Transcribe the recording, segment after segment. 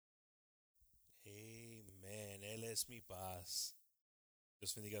es mi paz.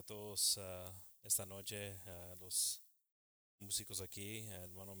 Dios bendiga a todos esta noche, los músicos aquí,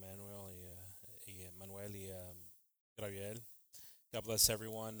 hermano Manuel y Manuel y Gabriel. God bless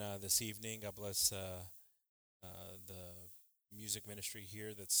everyone this evening. God bless the music ministry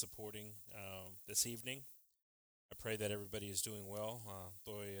here that's supporting this evening. I pray that everybody is doing well.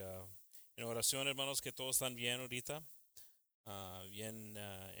 Estoy en oración, hermanos, que todos están bien ahorita. Bien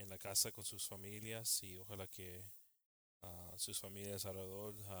en la casa con sus familias y ojalá que sus familias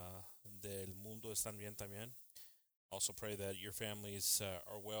alrededor del mundo están bien también. Also pray that your families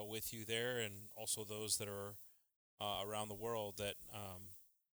are well with you there, and also those that are around the world that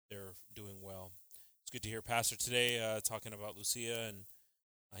they're doing well. It's good to hear Pastor today talking about Lucia, and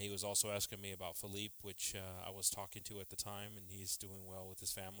he was also asking me about Philippe, which I was talking to at the time, and he's doing well with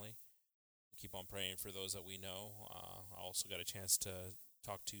his family. Keep on praying for those that we know. I also got a chance to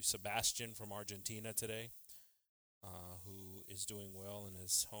talk to Sebastian from Argentina today, who is doing well in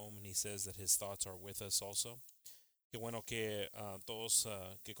his home, and he says that his thoughts are with us also. Qué bueno que todos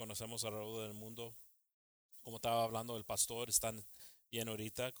que conocemos alrededor del mundo, como estaba hablando el pastor, están bien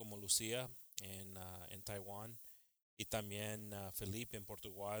ahorita, como Lucía en Taiwán, y también Felipe en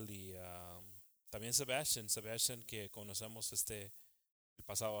Portugal, y también Sebastian que conocemos el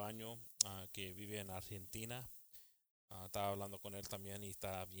pasado año, que vive en Argentina. Estaba hablando con él también y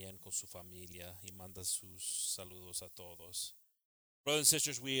está bien con su familia y manda sus saludos a todos. Brothers and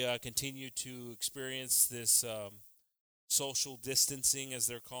sisters, we continue to experience this social distancing, as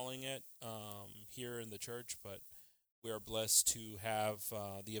they're calling it, here in the church, but we are blessed to have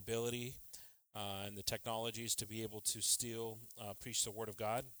the ability and the technologies to be able to still preach the Word of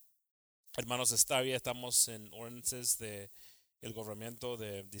God. Hermanos, todavía estamos en órdenes de el gobierno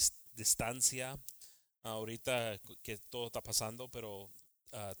de distancia. Ahorita que todo está pasando, pero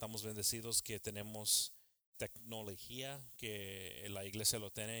estamos bendecidos que tenemos tecnología, que la iglesia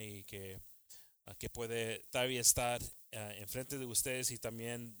lo tiene y que puede todavía estar enfrente de ustedes y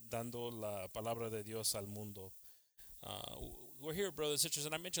también dando la palabra de Dios al mundo. We're here, brothers and sisters,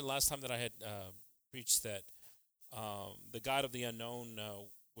 and I mentioned last time that I had preached that the God of the Unknown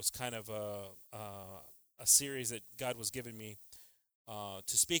was kind of a series that God was giving me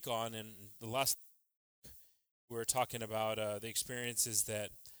to speak on, and the last we were talking about the experiences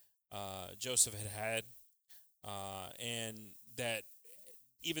that Joseph had, and that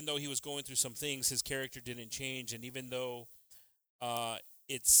even though he was going through some things, his character didn't change, and even though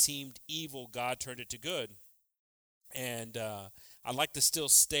it seemed evil, God turned it to good. And I'd like to still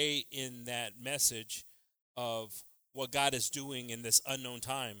stay in that message of what God is doing in this unknown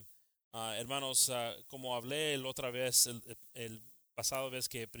time. Hermanos, como hablé la otra vez, el pasado vez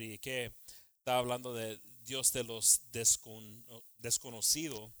que prediqué, estaba hablando de Dios de los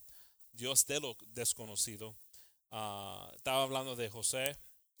desconocido, Dios de lo desconocido. Estaba hablando de José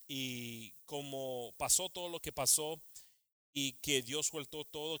y cómo pasó todo lo que pasó y que Dios sueltó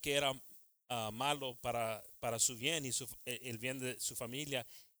todo que era malo para su bien y el bien de su familia,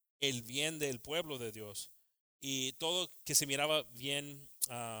 el bien del pueblo de Dios. Y todo que se miraba bien,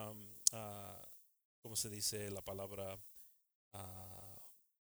 ¿cómo se dice la palabra?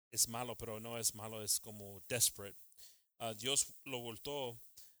 Es malo, pero no es malo, es como desperate. Dios lo voltó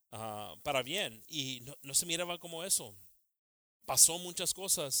para bien y no se miraba como eso. Pasó muchas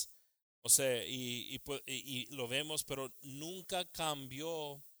cosas, o sea, y lo vemos, pero nunca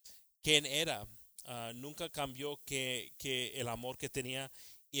cambió quién era. Nunca cambió que el amor que tenía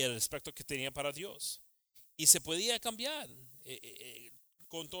y el respeto que tenía para Dios. Y se podía cambiar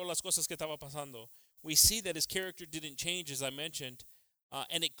con todas las cosas que estaba pasando. We see that his character didn't change, as I mentioned.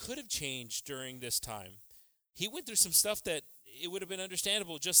 And it could have changed during this time. He went through some stuff that it would have been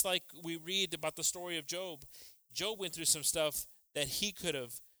understandable, just like we read about the story of Job. Job went through some stuff that he could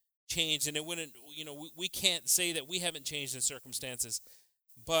have changed, and it wouldn't, we can't say that we haven't changed in circumstances,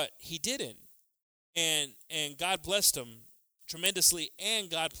 but he didn't. And God blessed him tremendously, and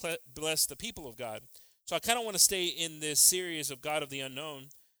God blessed the people of God. So I kind of want to stay in this series of God of the Unknown.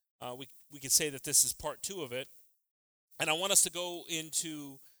 We could say that this is part 2 of it. And I want us to go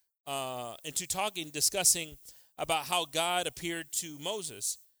into discussing about how God appeared to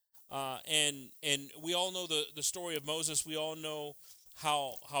Moses. And we all know the story of Moses. We all know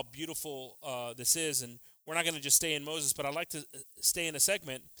how beautiful this is. And we're not going to just stay in Moses, but I'd like to stay in a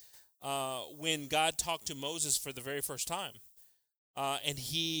segment when God talked to Moses for the very first time. And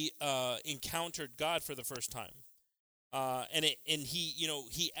he encountered God for the first time. And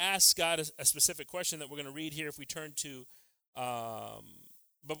he asked God a specific question that we're going to read here if we turn to,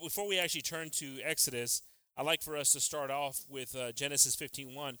 but before we actually turn to Exodus, I'd like for us to start off with Genesis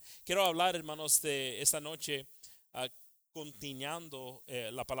 15:1. Quiero hablar, hermanos, de esta noche ah, continuando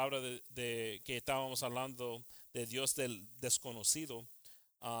la palabra de que estábamos hablando de Dios del desconocido.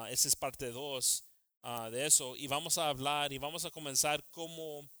 Esa es parte 2 de eso. Y vamos a hablar y vamos a comenzar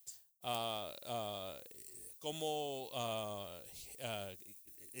ah, ah, cómo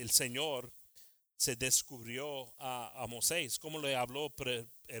el Señor se descubrió a Moisés, cómo le habló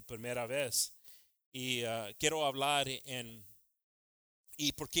primera vez. Y quiero hablar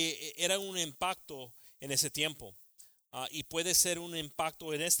y porque era un impacto en ese tiempo y puede ser un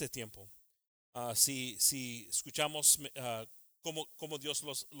impacto en este tiempo. Si escuchamos cómo Dios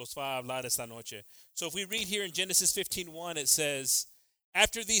los va a hablar esta noche. So if we read here in Genesis 15:1, it says,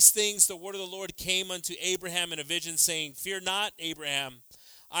 "After these things the word of the Lord came unto Abraham in a vision, saying, Fear not, Abraham,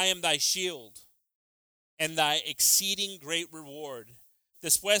 I am thy shield, and thy exceeding great reward.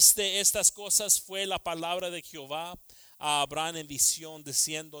 Después de estas cosas fue la palabra de Jehová a Abraham en visión,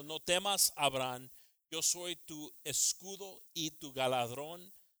 diciendo, No temas, Abraham, yo soy tu escudo y tu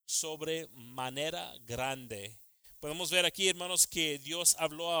galardón sobre manera grande." Podemos ver aquí, hermanos, que Dios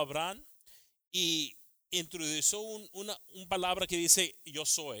habló a Abraham y introdujo una palabra que dice, yo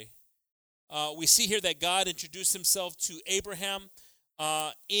soy. We see here that God introduced himself to Abraham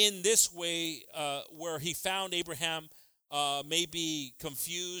in this way, where he found Abraham maybe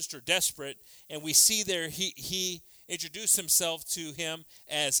confused or desperate. And we see there he introduced himself to him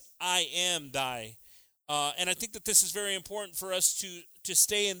as I am thy. And I think that this is very important for us to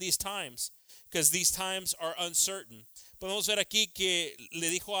stay in these times, because these times are uncertain. Podemos ver aquí que le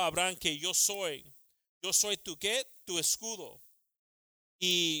dijo a Abraham que yo soy tu ¿qué? Tu escudo.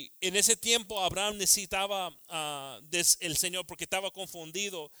 Y en ese tiempo Abraham necesitaba el Señor porque estaba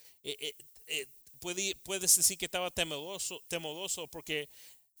confundido. Puedes decir que estaba temeroso porque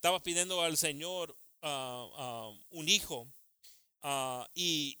estaba pidiendo al Señor un hijo.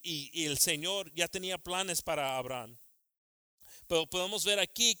 Y el Señor ya tenía planes para Abraham. Pero podemos ver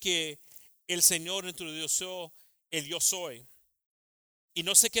aquí que el Señor introdujo el yo soy. Y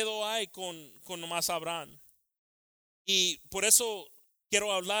no se quedó ahí con nomás Abraham. Y por eso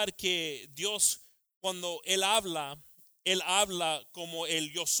quiero hablar que Dios, cuando Él habla como el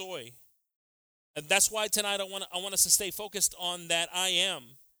yo soy. And that's why tonight I want us to stay focused on that I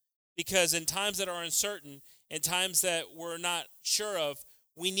am. Because in times that are uncertain, in times that we're not sure of,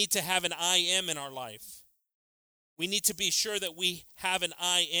 we need to have an I am in our life. We need to be sure that we have an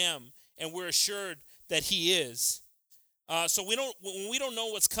I am, and we're assured that He is. So when we don't know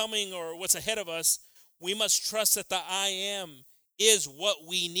what's coming or what's ahead of us, we must trust that the I am is what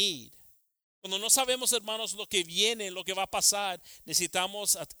we need. Cuando no sabemos, hermanos, lo que viene, lo que va a pasar,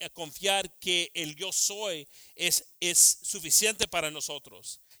 necesitamos a confiar que el yo soy es suficiente para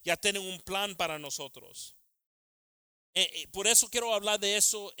nosotros. Ya tienen un plan para nosotros. Por eso quiero hablar de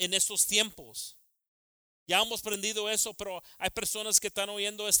eso en estos tiempos. Ya hemos aprendido eso, pero hay personas que están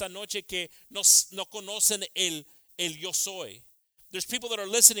oyendo esta noche que no conocen el yo soy. There's people that are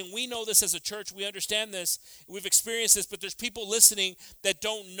listening. We know this as a church. We understand this. We've experienced this, but there's people listening that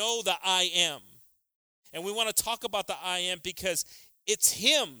don't know the I am. And we want to talk about the I am because it's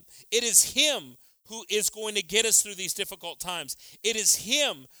Him. It is Him who is going to get us through these difficult times. It is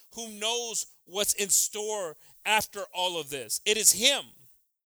Him who knows what's in store after all of this. It is Him.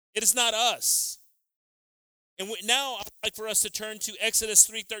 It is not us. And now I'd like for us to turn to Exodus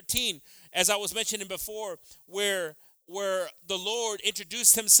 3:13, as I was mentioning before, where the Lord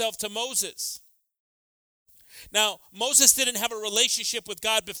introduced Himself to Moses. Now, Moses didn't have a relationship with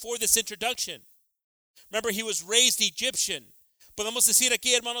God before this introduction. Remember, he was raised Egyptian. Podemos decir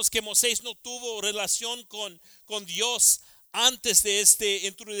aquí, hermanos, que Moisés no tuvo relación con Dios antes de esta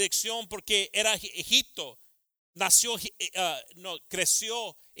introducción porque era Egipto.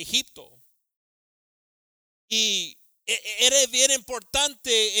 Creció Egipto. Y era bien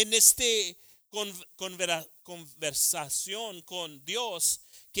importante en este conversación con Dios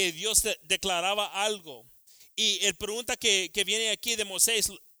que Dios declaraba algo. Y el pregunta que viene aquí de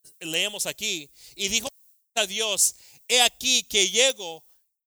Moisés, leemos aquí, y dijo a Dios, he aquí que llego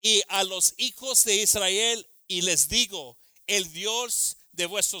y a los hijos de Israel y les digo, el Dios de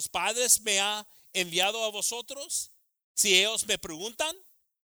vuestros padres me ha enviado a vosotros. Si ellos me preguntan,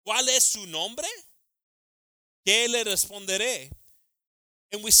 ¿cuál es su nombre? ¿Qué le responderé?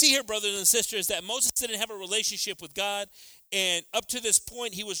 And we see here, brothers and sisters, that Moses didn't have a relationship with God. And up to this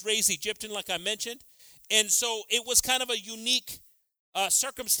point, he was raised Egyptian, like I mentioned. And so it was kind of a unique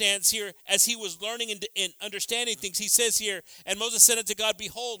circumstance here as he was learning and understanding things. He says here, and Moses said unto God,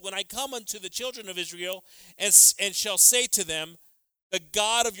 Behold, when I come unto the children of Israel and shall say to them, the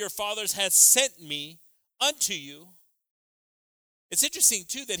God of your fathers hath sent me unto you. It's interesting,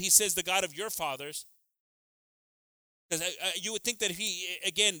 too, that he says the God of your fathers. Because you would think that if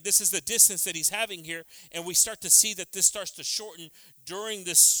again, this is the distance that he's having here, and we start to see that this starts to shorten during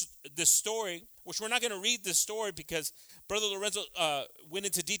this story, which we're not going to read this story because Brother Lorenzo went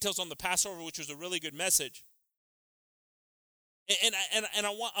into details on the Passover, which was a really good message. And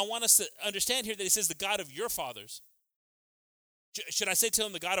I want us to understand here that he says the God of your fathers. Should I say to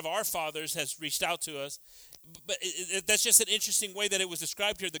him the God of our fathers has reached out to us? But that's just an interesting way that it was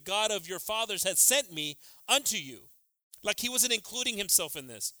described here. The God of your fathers has sent me unto you. Like he wasn't including himself in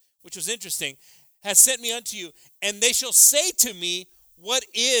this, which was interesting. Has sent me unto you, and they shall say to me, what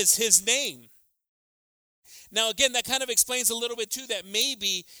is his name? Now, again, that kind of explains a little bit too that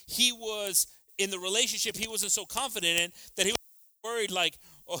maybe he was in the relationship he wasn't so confident in, that he was worried like,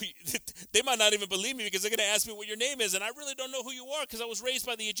 oh, they might not even believe me because they're going to ask me what your name is, and I really don't know who you are because I was raised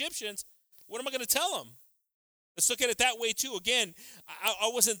by the Egyptians. What am I going to tell them? Let's look at it that way too. Again, I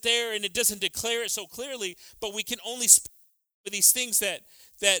wasn't there, and it doesn't declare it so clearly, but we can only speak with these things that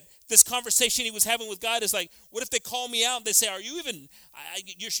this conversation he was having with God is like, what if they call me out and they say, are you even,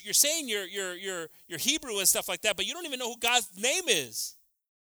 you're saying you're Hebrew and stuff like that, but you don't even know who God's name is.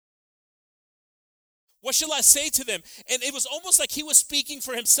 What shall I say to them? And it was almost like he was speaking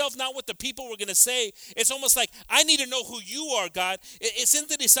for himself, not what the people were going to say. It's almost like, I need to know who you are, God. Es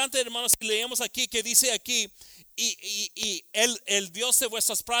interesante, hermanos, si leemos aquí, que dice aquí, y el Dios de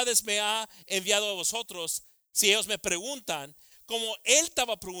vuestros padres me ha enviado a vosotros, si ellos me preguntan, como él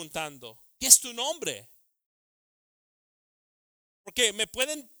estaba preguntando, ¿qué es tu nombre? Porque me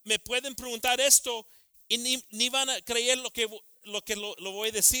pueden preguntar esto y ni van a creer lo que lo voy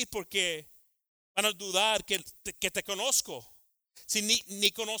a decir porque van a dudar que te conozco, si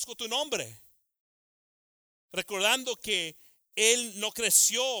ni conozco tu nombre. Recordando que él no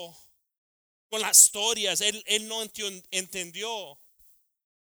creció con las historias, él no entendió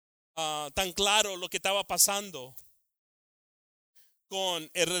tan claro lo que estaba pasando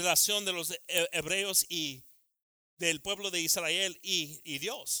con la relación de los hebreos y del pueblo de Israel y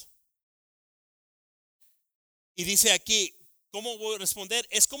Dios. Y dice aquí, ¿cómo voy a responder?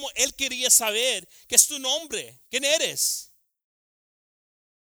 Es como él quería saber qué es tu nombre, quién eres.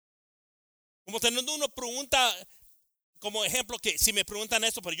 Como teniendo una pregunta, como ejemplo, que si me preguntan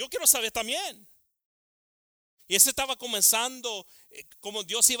esto, pero yo quiero saber también. Y ese estaba comenzando, como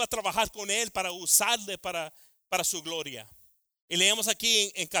Dios iba a trabajar con él para usarle para su gloria. Y leemos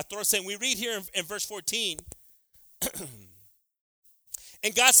aquí en 14, and we read here in verse 14.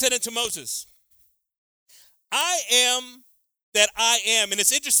 And God said unto Moses, I am that I am. And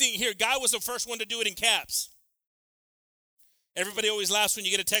it's interesting here, God was the first one to do it in caps. Everybody always laughs when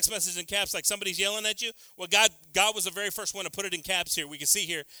you get a text message in caps, like somebody's yelling at you. Well, God was the very first one to put it in caps here. We can see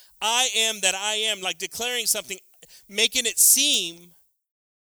here, I am that I am, like declaring something, making it seem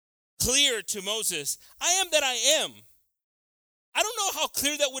clear to Moses. I am that I am. I don't know how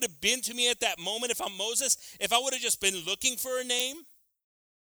clear that would have been to me at that moment if I'm Moses, if I would have just been looking for a name.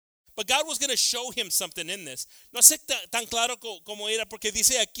 But God was going to show him something in this. No sé tan claro como era, porque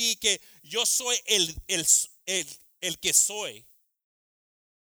dice aquí que yo soy el que soy.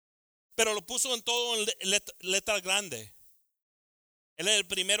 Pero lo puso en todo en letra grande. Él es el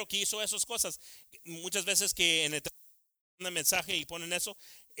primero que hizo esas cosas. Muchas veces que en el mensaje y ponen eso,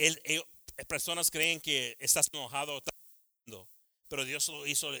 personas creen que estás enojado. Pero Dios lo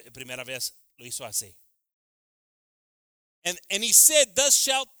hizo la primera vez, lo hizo así. And he said, thus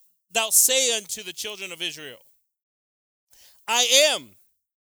shalt thou say unto the children of Israel, I am,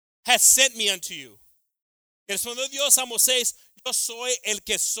 has sent me unto you. Respondió Dios a Moisés, yo soy el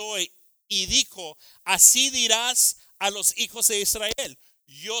que soy. Y dijo, así dirás a los hijos de Israel,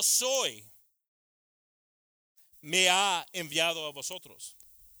 yo soy, me ha enviado a vosotros.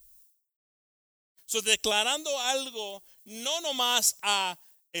 So, declarando algo, no nomás a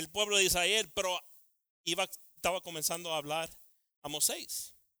el pueblo de Israel, pero estaba comenzando a hablar a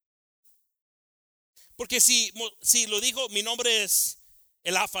Moisés. Porque si lo dijo, mi nombre es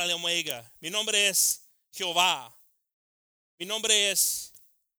el Alfa y el Omega, mi nombre es Jehová, mi nombre es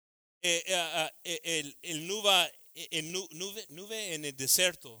el nube en el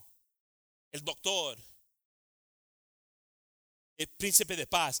desierto, el doctor, el príncipe de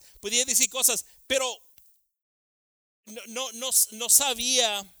paz. Podía decir cosas, pero no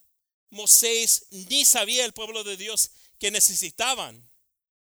sabía Moisés ni sabía el pueblo de Dios que necesitaban.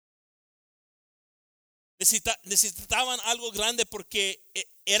 Necesitaban algo grande porque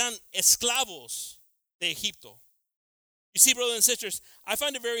eran esclavos de Egipto. You see, brothers and sisters, I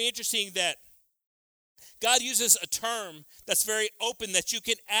find it very interesting that God uses a term that's very open, that you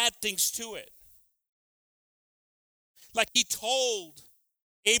can add things to it. Like he told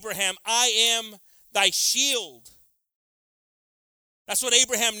Abraham, I am thy shield. That's what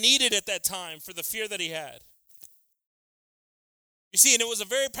Abraham needed at that time for the fear that he had. You see, and it was a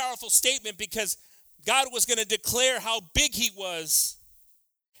very powerful statement because God was going to declare how big he was.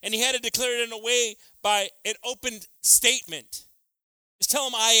 And he had to declare it in a way by an open statement. Just tell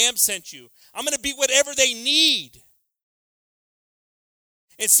them, I am sent you. I'm going to be whatever they need.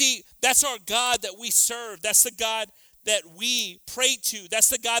 And see, that's our God that we serve. That's the God that we pray to. That's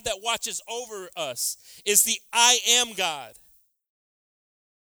the God that watches over us. Is the I am God.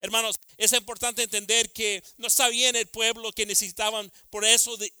 Hermanos, es importante entender que no está bien el pueblo que necesitaban, por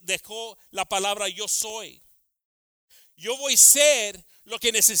eso dejó la palabra yo soy. Yo voy a ser lo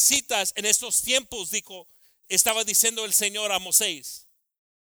que necesitas en estos tiempos, estaba diciendo el Señor a Moisés.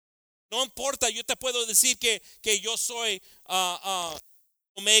 No importa, yo te puedo decir que yo soy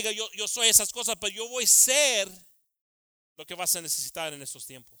Omega, yo soy esas cosas, pero yo voy a ser lo que vas a necesitar en estos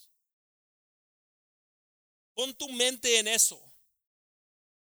tiempos. Pon tu mente en eso.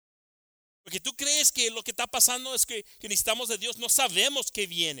 Porque tú crees que lo que está pasando es que necesitamos de Dios. No sabemos qué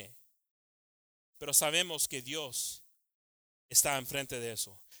viene, pero sabemos que Dios está enfrente de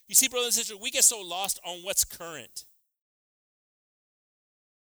eso. You see, brothers and sisters, we get so lost on what's current.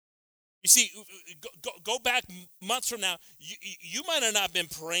 You see, go back months from now. You might have not been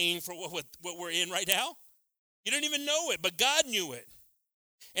praying for what we're in right now. You didn't even know it, but God knew it.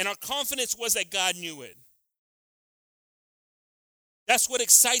 And our confidence was that God knew it. That's what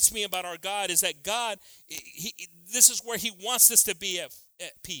excites me about our God, is that God, this is where he wants us to be at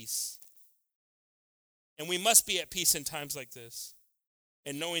peace. And we must be at peace in times like this,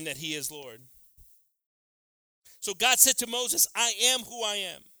 and knowing that he is Lord. So God said to Moses, I am who I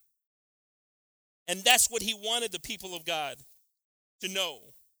am. And that's what he wanted the people of God to know.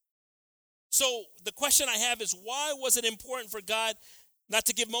 So the question I have is, why was it important for God not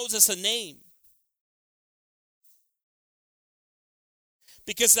to give Moses a name?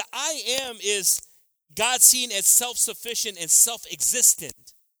 Because the I am is God seen as self-sufficient and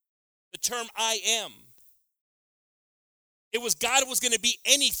self-existent. The term I am. It was God was going to be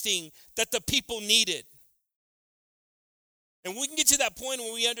anything that the people needed. And we can get to that point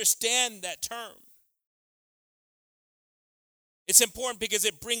when we understand that term. It's important because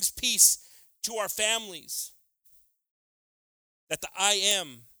it brings peace to our families. That the I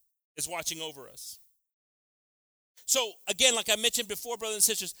am is watching over us. So again, like I mentioned before, brothers and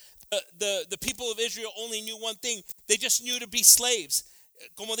sisters, the people of Israel only knew one thing. They just knew to be slaves.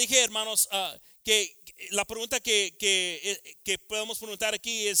 Como dije, hermanos, que la pregunta que podemos preguntar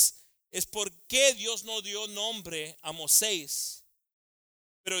aquí es por qué Dios no dio nombre a Moisés,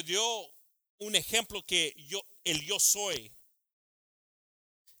 pero dio un ejemplo que el yo soy.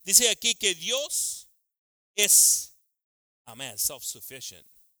 Dice aquí que Dios es, self-sufficient.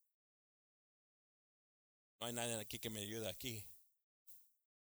 No hay nadie aquí que me ayude aquí.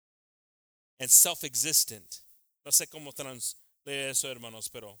 And self-existent. No sé cómo lee eso,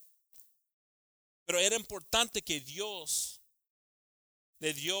 hermanos, pero era importante que Dios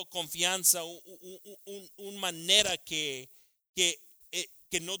le dio confianza, una manera que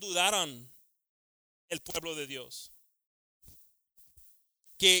no dudaran el pueblo de Dios.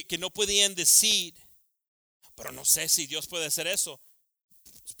 Que no podían decir, pero no sé si Dios puede hacer eso.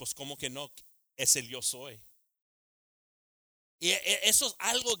 Pues como que no, es el yo soy. Y eso es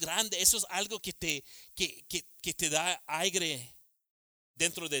algo grande, eso es algo que te da aire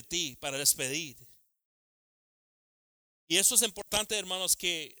dentro de ti para despedir. Y eso es importante, hermanos,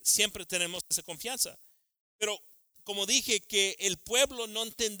 que siempre tenemos esa confianza. Pero como dije, que el pueblo no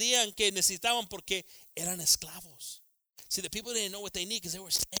entendían que necesitaban porque eran esclavos. See, the people didn't know what they need because they were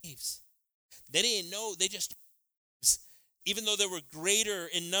slaves. They didn't know, even though they were greater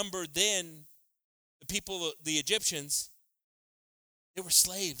in number than the people, the Egyptians, they were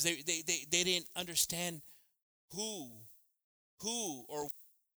slaves. They didn't understand who or what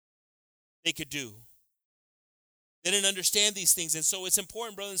they could do. They didn't understand these things. And so it's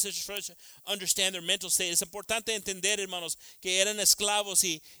important, brothers and sisters, for us to understand their mental state. Es importante entender, hermanos, que eran esclavos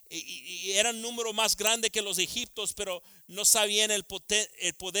y eran un número más grande que los egipcios, pero no sabían el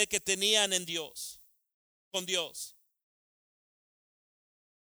poder que tenían en Dios, con Dios.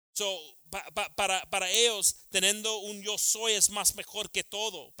 So, para ellos, teniendo un yo soy es más mejor que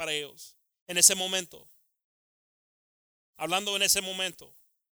todo para ellos en ese momento. Hablando en ese momento.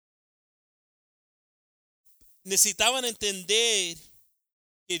 Necesitaban entender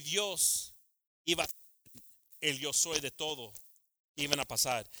que Dios iba a ser el yo soy de todo, iban a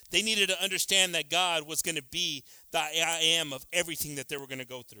pasar. They needed to understand that God was going to be the I am of everything that they were going to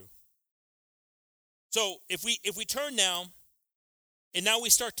go through. So if we turn now, and now we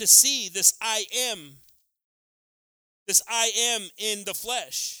start to see this I am This I am in the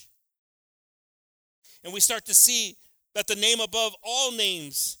flesh. And we start to see that the name above all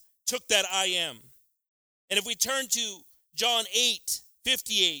names took that I am. And if we turn to John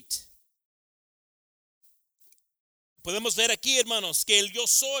 8:58, podemos ver aquí, hermanos, que el yo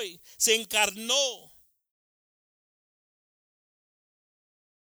soy se encarnó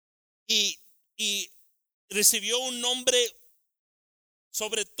y recibió un nombre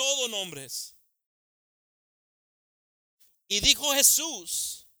sobre todo nombres. Y díjole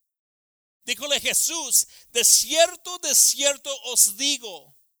Jesús, de cierto os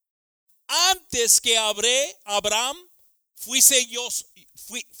digo, antes que Abraham fuise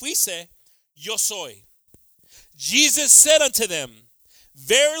yo soy. Jesus said unto them,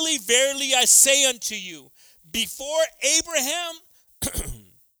 verily, verily, I say unto you, before Abraham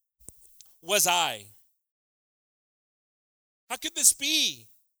was I. How could this be?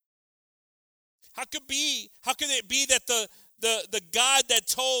 How could it be that the God that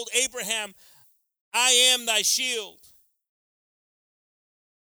told Abraham, I am thy shield?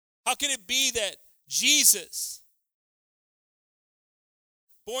 How could it be that Jesus,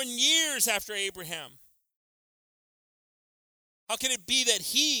 born years after Abraham, how can it be that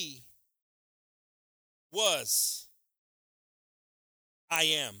he was I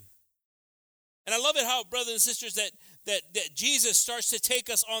am? And I love it how, brothers and sisters, that Jesus starts to take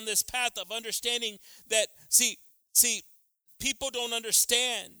us on this path of understanding that, see, people don't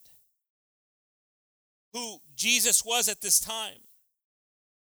understand who Jesus was at this time.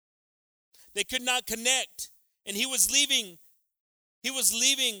 They could not connect. And he was leaving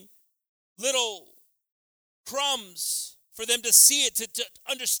little crumbs for them to see it, to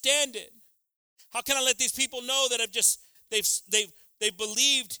understand it. How can I let these people know that they've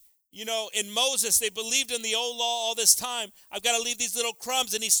believed, in Moses, they believed in the old law all this time? I've got to leave these little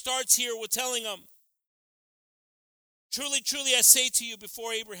crumbs. And he starts here with telling them, truly, truly, I say to you,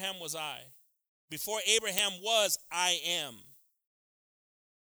 before Abraham was I. Before Abraham was, I am.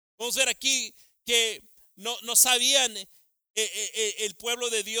 Vamos a ver aquí que no sabían el pueblo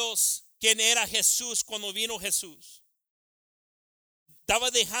de Dios quién era Jesús cuando vino Jesús.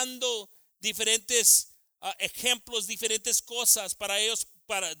 Estaba dejando diferentes ejemplos, diferentes cosas para ellos,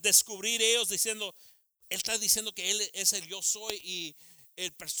 para descubrir ellos, diciendo, él está diciendo que él es el yo soy, y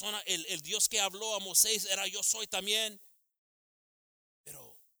el Dios que habló a Moisés era yo soy también.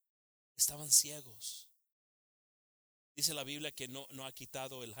 Pero estaban ciegos. Dice la Biblia que no ha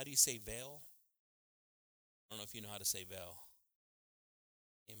quitado el, how do you say veil? I don't know if you know how to say veil.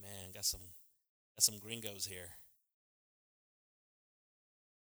 Amen. Got some gringos here.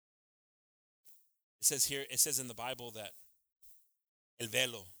 It says in the Bible that el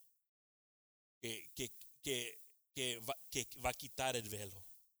velo, que va a quitar el velo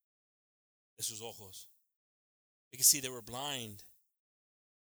de sus ojos. You can see they were blind.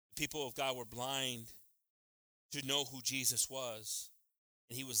 The people of God were blind to know who Jesus was.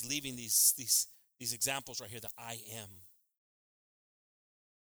 And he was leaving these examples right here, that I am.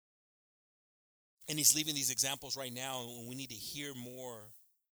 And he's leaving these examples right now, and we need to hear more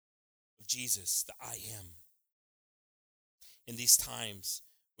of Jesus, the I am. In these times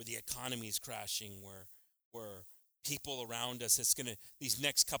where the economy is crashing, where people around us, these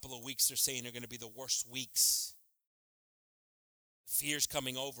next couple of weeks, they're saying they're going to be the worst weeks. Fear's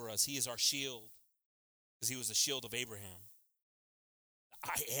coming over us. He is our shield, because he was the shield of Abraham.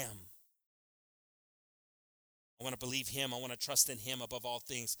 I am. I want to believe him. I want to trust in him above all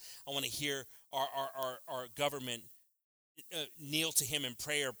things. I want to hear our government kneel to him in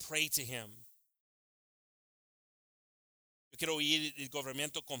prayer, pray to him. Yo quiero oír el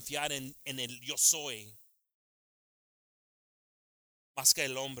gobierno confiar en el yo soy, más que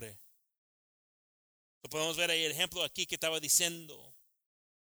el hombre. Podemos ver ahí el ejemplo aquí que estaba diciendo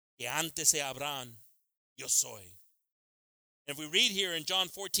que antes de Abraham, yo soy. And if we read here in John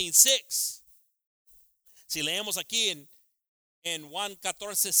 14:6, si leemos aquí en Juan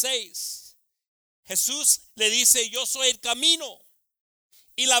 14:6, Jesús le dice, yo soy el camino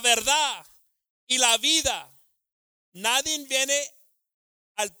y la verdad y la vida. Nadie viene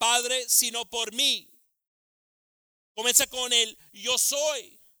al Padre sino por mí. Comienza con el yo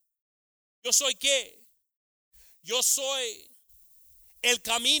soy. ¿Yo soy qué? Yo soy el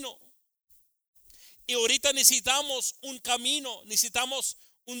camino. Y ahorita necesitamos un camino, necesitamos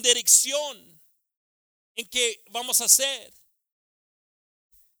una dirección en qué vamos a hacer.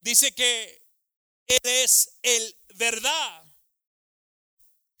 Dice que Él es el verdad.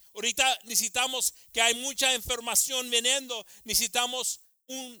 Ahorita necesitamos, que hay mucha información viniendo, necesitamos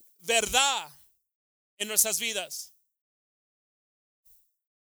una verdad en nuestras vidas.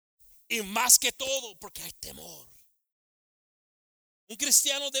 Y más que todo, porque hay temor. Un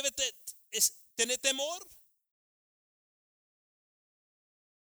cristiano debe tener temor.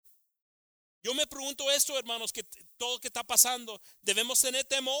 Yo me pregunto esto, hermanos, que todo lo que está pasando, ¿debemos tener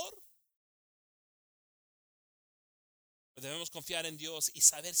temor? Debemos confiar en Dios y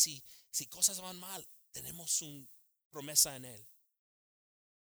saber si cosas van mal, tenemos una promesa en Él.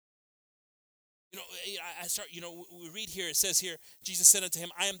 We read here, it says here, Jesus said unto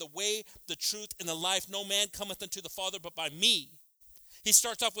him, I am the way, the truth, and the life. No man cometh unto the Father but by me. He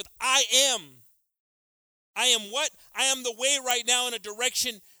starts off with, I am. I am what? I am the way right now in a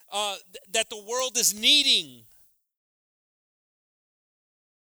direction that the world is needing.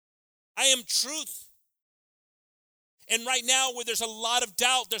 I am truth. And right now where there's a lot of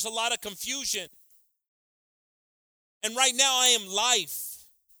doubt, there's a lot of confusion. And right now I am life.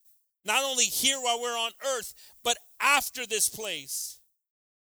 Not only here while we're on earth, but after this place.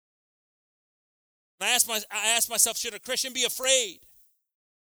 And I ask myself, should a Christian be afraid?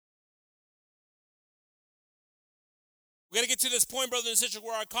 We got to get to this point, brothers and sisters,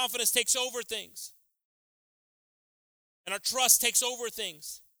 where our confidence takes over things. And our trust takes over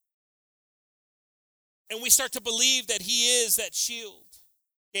things. And we start to believe that He is that shield.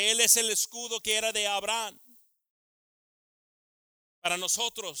 Que Él es el escudo que era de Abraham. Para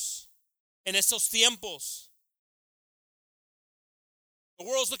nosotros, en estos tiempos. The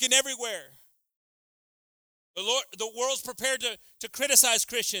world's looking everywhere. The world's prepared to criticize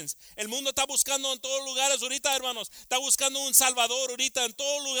Christians. El mundo está buscando en todos lugares ahorita, hermanos. Está buscando un salvador ahorita en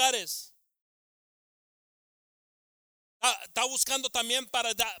todos lugares. Está buscando también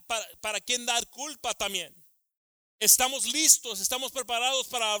para quien dar culpa también. Estamos listos, estamos preparados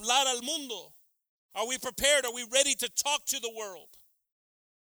para hablar al mundo. Are we prepared? Are we ready to talk to the world?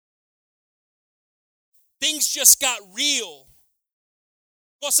 Things just got real.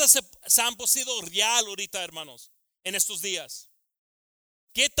 Cosas se han sido real ahorita, hermanos, en estos días.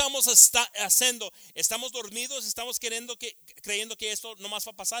 ¿Qué estamos haciendo? ¿Estamos dormidos? ¿Estamos creyendo que esto no más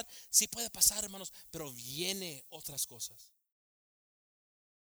va a pasar? Sí puede pasar, hermanos, pero viene otras cosas.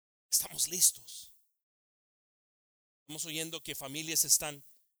 Estamos listos. Estamos oyendo que familias están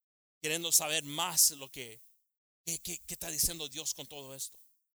queriendo saber más lo qué está diciendo Dios con todo esto.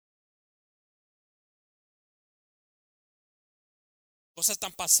 Cosas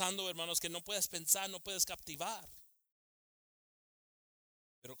están pasando, hermanos, que no puedes pensar, no puedes captivar.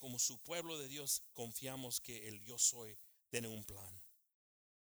 Pero como su pueblo de Dios, confiamos que el yo soy tiene un plan.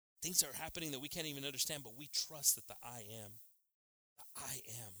 Things are happening that we can't even understand, but we trust that the I am,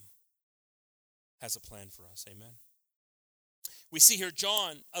 has a plan for us. Amen. We see here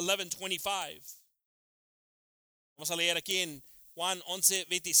John 11:25. Vamos a leer aquí en Juan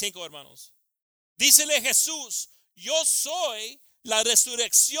 11:25, hermanos. Dícele Jesús, yo soy la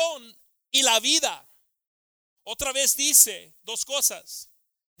resurrección y la vida. Otra vez dice dos cosas: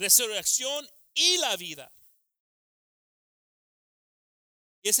 resurrección y la vida.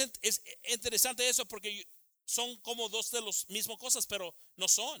 Y es interesante eso porque son como dos de las mismas cosas, pero no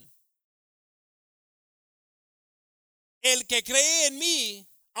son. El que cree en mí,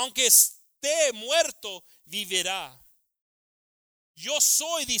 aunque esté muerto, vivirá. Yo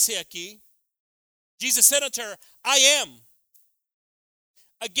soy, dice aquí. Jesus said unto her, I am.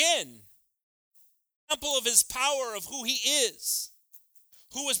 Again, example of his power, of who he is.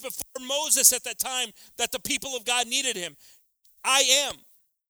 Who was before Moses at that time that the people of God needed him. I am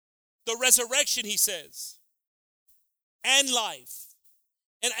the resurrection, he says, and life.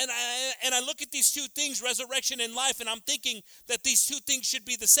 And I look at these two things, resurrection and life, and I'm thinking that these two things should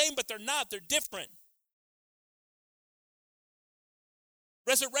be the same, but they're not. They're different.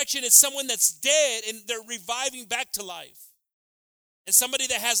 Resurrection is someone that's dead and they're reviving back to life. And somebody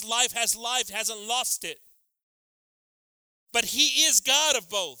that has life, hasn't lost it. But he is God of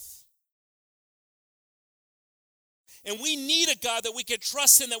both. And we need a God that we can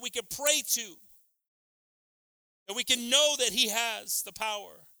trust in, that we can pray to. That we can know that he has the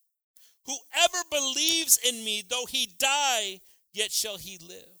power. Whoever believes in me, though he die, yet shall he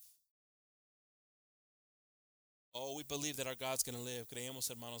live. Oh, we believe that our God's going to live. Creemos,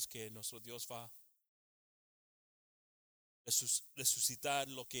 hermanos, que nuestro Dios va a resucitar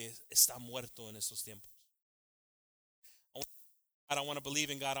lo que está muerto en estos tiempos. I don't want to believe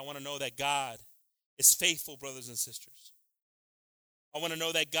in God. I want to know that God is faithful, brothers and sisters. I want to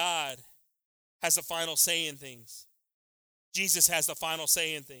know that God has the final say in things. Jesus has the final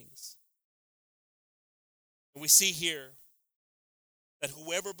say in things. And we see here that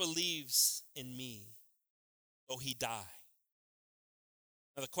whoever believes in me, though he die.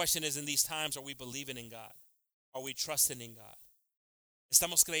 Now the question is, in these times, are we believing in God? Are we trusting in God?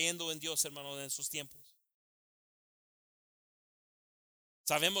 ¿Estamos creyendo en Dios, hermanos, en esos tiempos?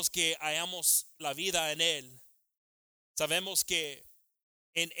 Sabemos que hallamos la vida en Él. Sabemos que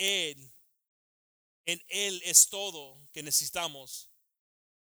en Él es todo que necesitamos.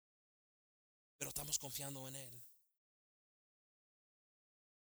 Pero estamos confiando en Él.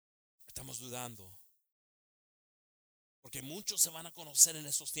 Estamos dudando. Porque muchos se van a conocer en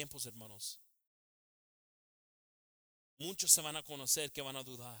estos tiempos, hermanos. Muchos se van a conocer que van a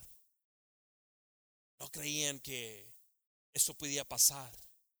dudar. No creían que esto podía pasar.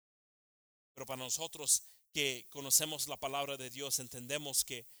 Pero para nosotros que conocemos la palabra de Dios, entendemos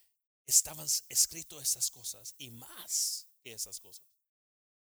que estaban escritas esas cosas y más que esas cosas.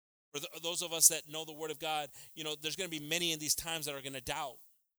 For those of us that know the Word of God, there's going to be many in these times that are going to doubt.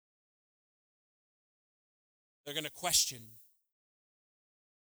 They're going to question.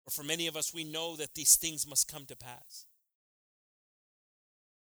 But for many of us, we know that these things must come to pass.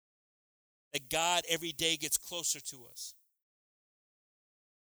 That God every day gets closer to us.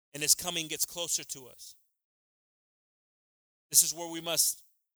 And His coming gets closer to us. This is where we must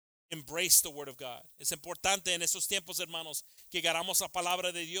embrace the Word of God. Es importante en estos tiempos, hermanos, que agarramos la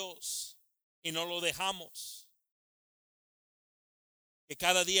palabra de Dios y no lo dejamos. Que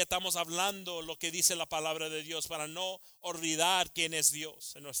cada día estamos hablando lo que dice la palabra de Dios para no olvidar quién es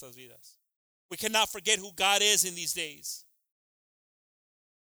Dios en nuestras vidas. We cannot forget who God is in these days.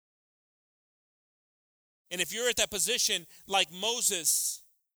 And if you're at that position like Moses,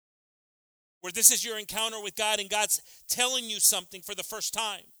 where this is your encounter with God and God's telling you something for the first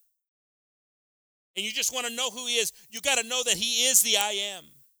time, and you just want to know who He is, you got to know that He is the I am.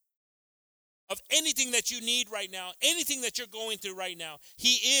 Of anything that you need right now, anything that you're going through right now,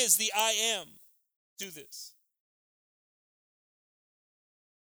 He is the I am to this.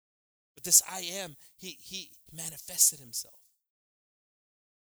 But this I am, He manifested Himself.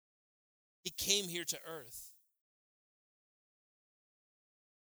 He came here to earth.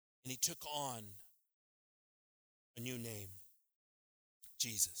 And He took on a new name,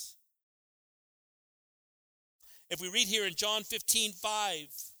 Jesus. If we read here in John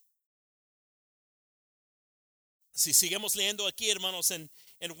 15:5, si seguimos leyendo aquí, hermanos, en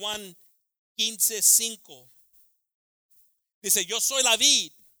Juan 15:5, dice, yo soy la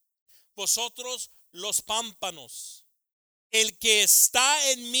vid, vosotros los pámpanos. El que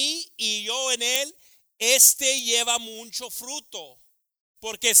está en mí y yo en él, este lleva mucho fruto,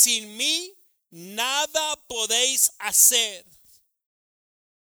 porque sin mí nada podéis hacer.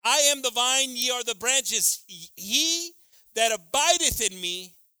 I am the vine, ye are the branches. He that abideth in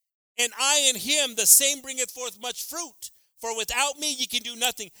me, and I in him, the same bringeth forth much fruit. For without me ye can do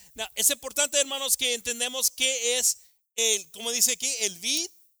nothing. Now, es importante, hermanos, que entendemos qué es como dice aquí, el vid.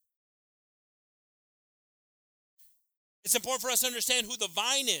 It's important for us to understand who the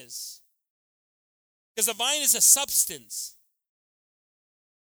vine is. Because the vine is a substance.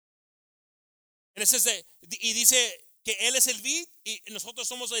 And it says that, y dice que Él es el vid y nosotros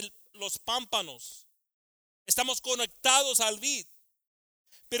somos los pámpanos. Estamos conectados al vid.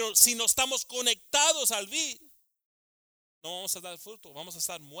 Pero si no estamos conectados al vid, no vamos a dar fruto, vamos a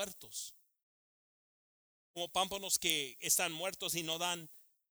estar muertos. Como pámpanos que están muertos y no dan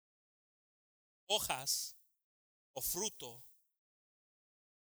hojas o fruto.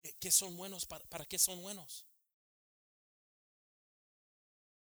 ¿Qué son buenos? ¿Para qué son buenos?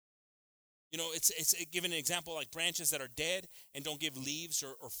 It's given an example like branches that are dead and don't give leaves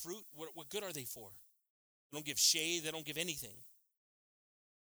or fruit. What good are they for? They don't give shade. They don't give anything.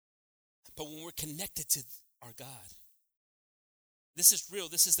 But when we're connected to our God, this is real.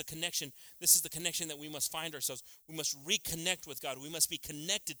 This is the connection. This is the connection that we must find ourselves. We must reconnect with God. We must be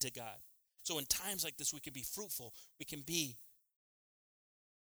connected to God. So in times like this, we can be fruitful. We can be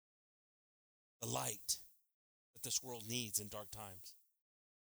the light that this world needs in dark times.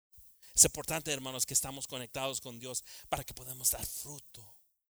 Es importante, hermanos, que estamos conectados con Dios para que podamos dar fruto.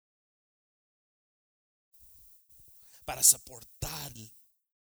 Para soportar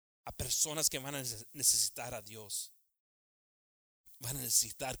a personas que van a necesitar a Dios. Van a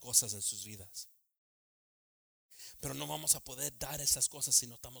necesitar cosas en sus vidas. Pero no vamos a poder dar esas cosas si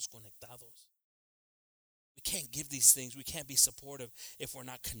no estamos conectados. We can't give these things. We can't be supportive if we're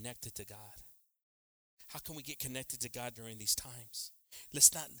not connected to God. How can we get connected to God during these times?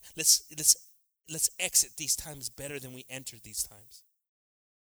 Let's exit these times better than we entered these times.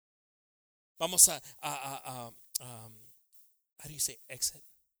 Vamos a how do you say exit?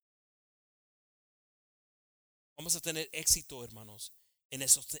 Vamos a tener éxito, hermanos, en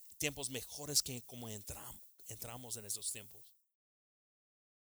esos tiempos mejores que como entramos en esos tiempos.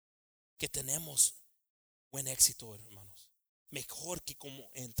 Que tenemos buen éxito, hermanos. Mejor que como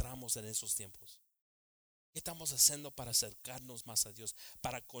entramos en esos tiempos. ¿Qué estamos haciendo para acercarnos más a Dios?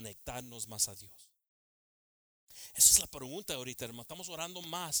 Para conectarnos más a Dios. Esa es la pregunta ahorita, hermano. ¿Estamos orando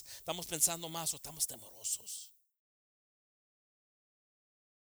más? ¿Estamos pensando más o estamos temerosos?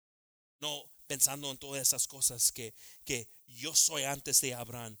 No pensando en todas esas cosas que yo soy antes de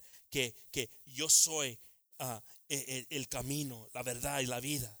Abraham, que yo soy el camino, la verdad y la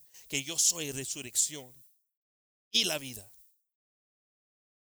vida, que yo soy resurrección y la vida.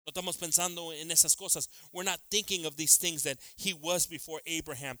 No estamos pensando en esas cosas. We're not thinking of these things that he was before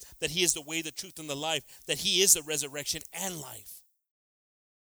Abraham, that he is the way, the truth, and the life, that he is the resurrection and life.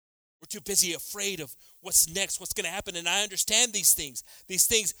 We're too busy afraid of what's next, what's going to happen. And I understand these things. These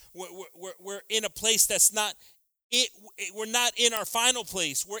things, we're in a place that's not, we're not in our final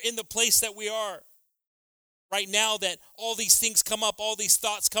place. We're in the place that we are right now, that all these things come up, all these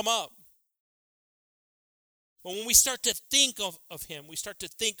thoughts come up. But when we start to think of him, we start to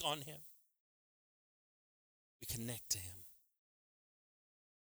think on him, we connect to him.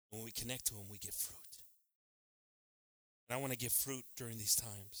 When we connect to him, we get fruit. And I want to give fruit during these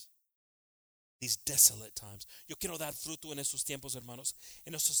times. These desolate times. Yo quiero dar fruto en estos tiempos, hermanos.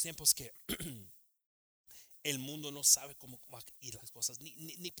 En estos tiempos que el mundo no sabe cómo va a ir las cosas.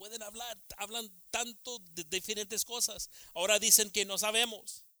 Ni pueden hablar. Hablan tanto de diferentes cosas. Ahora dicen que no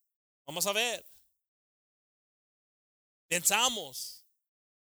sabemos. Vamos a ver. Pensamos.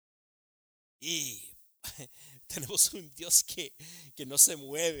 Y tenemos un Dios que no se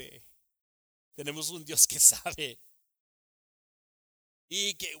mueve. Tenemos un Dios que sabe.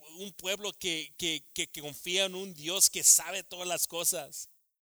 Y que un pueblo que confía en un Dios que sabe todas las cosas.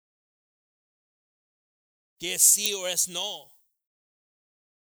 Que es sí o es no.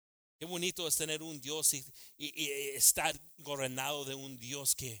 Qué bonito es tener un Dios y estar gobernado de un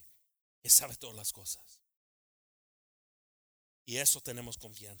Dios que sabe todas las cosas. Y eso tenemos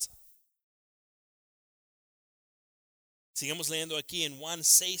confianza. Sigamos leyendo aquí en Juan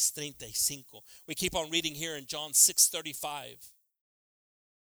 6:35. We keep on reading here in John 6:35.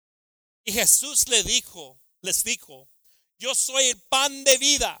 Y Jesús les dijo, yo soy el pan de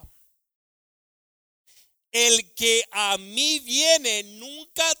vida. El que a mí viene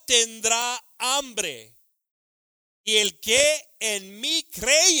nunca tendrá hambre. Y el que en mí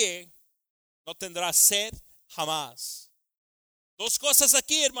cree no tendrá sed jamás. Dos cosas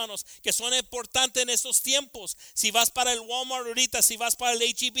aquí, hermanos, que son importantes en estos tiempos. Si vas para el Walmart ahorita, si vas para el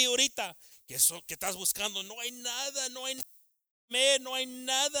H-E-B ahorita, que estás buscando, no hay nada, no hay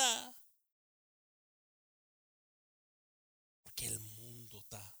nada. Porque el mundo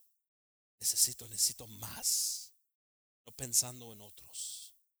está, necesito más. No pensando en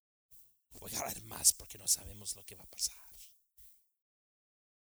otros. Voy a dar más porque no sabemos lo que va a pasar.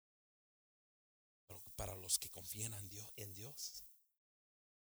 Pero para los que confían en Dios,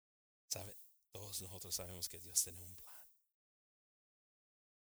 ¿sabe? Todos nosotros sabemos que Dios tiene un plan.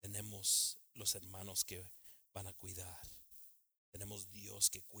 Tenemos los hermanos que van a cuidar. Tenemos Dios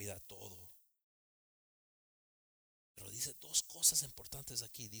que cuida todo. Pero dice dos cosas importantes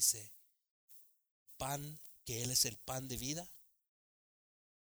aquí. Dice, pan, que Él es el pan de vida.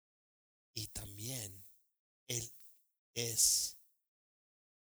 Y también Él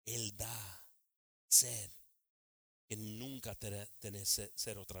da sed, que nunca tener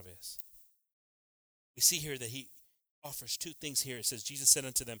sed otra vez. We see here that he offers two things here. It says, Jesus said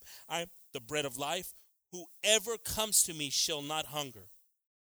unto them, I am the bread of life. Whoever comes to me shall not hunger.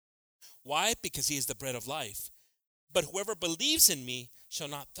 Why? Because he is the bread of life. But whoever believes in me shall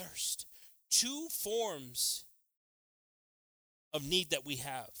not thirst. Two forms of need that we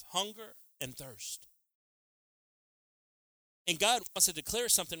have, hunger and thirst. And God wants to declare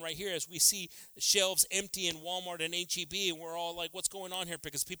something right here as we see shelves empty in Walmart and H-E-B, and we're all like, what's going on here?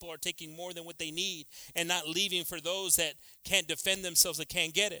 Because people are taking more than what they need and not leaving for those that can't defend themselves and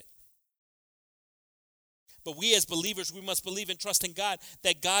can't get it. But we as believers, we must believe and trust in God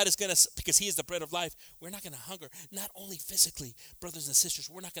that God is going to, because he is the bread of life, we're not going to hunger, not only physically, brothers and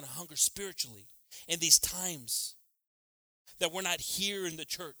sisters, we're not going to hunger spiritually in these times that we're not here in the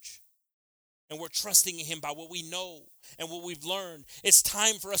church. And we're trusting in him by what we know and what we've learned. It's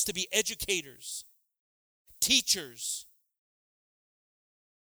time for us to be educators, teachers.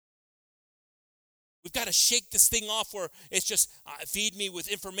 We've got to shake this thing off where it's just feed me with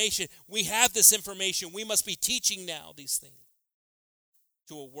information. We have this information. We must be teaching now these things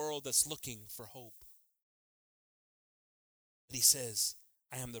to a world that's looking for hope. But he says,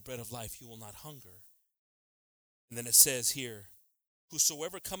 I am the bread of life. You will not hunger. And then it says here,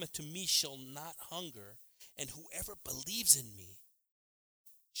 whosoever cometh to me shall not hunger, and whoever believes in me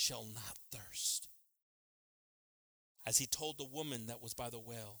shall not thirst. As he told the woman that was by the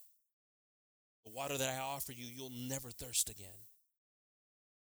well, The water that I offer you, you'll never thirst again.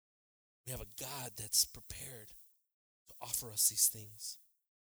 We have a God that's prepared to offer us these things.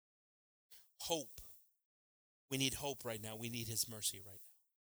 Hope. We need hope right now. We need his mercy right now.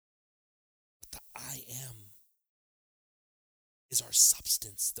 But the I am is our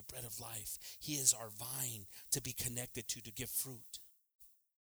substance, the bread of life. He is our vine to be connected to give fruit.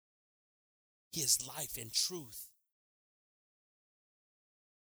 He is life and truth.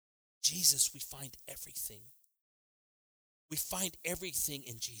 Jesus, we find everything. We find everything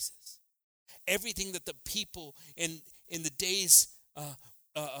in Jesus. Everything that the people in the days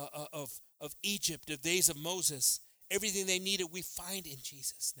of Egypt, the days of Moses, everything they needed, we find in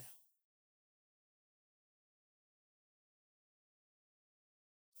Jesus now.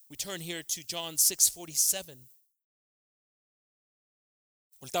 We turn here to John 6:47.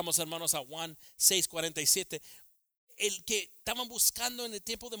 Voltamos, hermanos, a Juan 6:47. El que estaban buscando en el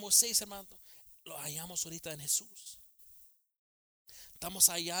tiempo de Moisés, hermano, lo hallamos ahorita en Jesús. Estamos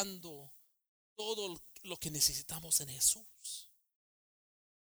hallando todo lo que necesitamos en Jesús.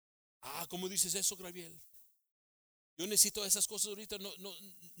 ¿Cómo dices eso, Gabriel? Yo necesito esas cosas ahorita.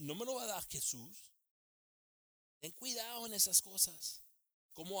 No me lo va a dar Jesús. Ten cuidado en esas cosas.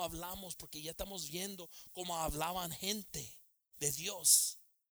 Cómo hablamos, porque ya estamos viendo cómo hablaban gente de Dios.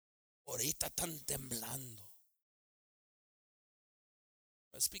 Ahorita están temblando.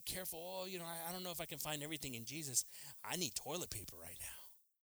 Let's be careful. I don't know if I can find everything in Jesus. I need toilet paper right now.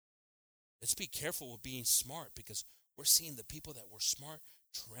 Let's be careful with being smart, because we're seeing the people that were smart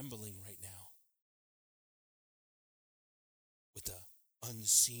trembling right now with the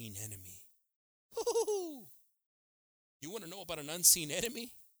unseen enemy. Woo-hoo-hoo. You want to know about an unseen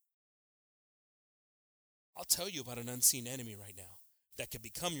enemy? I'll tell you about an unseen enemy right now that could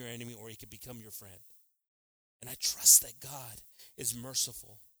become your enemy, or he could become your friend. And I trust that God is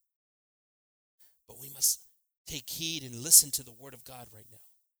merciful. But we must take heed and listen to the word of God right now.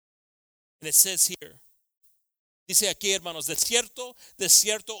 And it says here, dice aquí, hermanos, de cierto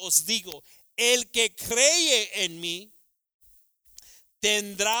os digo, el que cree en mí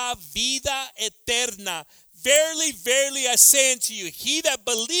tendrá vida eterna. Verily, verily, I say unto you, he that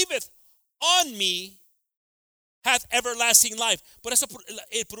believeth on me hath everlasting life. Por eso,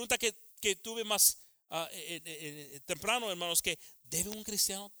 pregunta que tuve más temprano, hermanos, que ¿debe un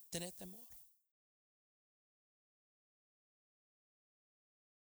cristiano tener temor?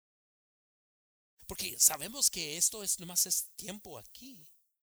 Porque sabemos que esto nomás es tiempo aquí.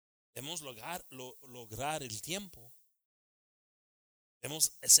 Debemos lograr el tiempo.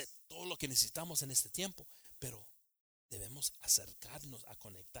 Debemos hacer todo lo que necesitamos en este tiempo, pero debemos acercarnos a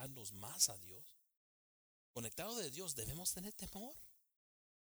conectarnos más a Dios. Conectado de Dios, ¿debemos tener temor?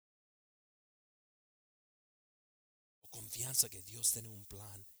 O confianza que Dios tiene un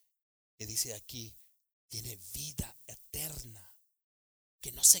plan, que dice aquí, tiene vida eterna,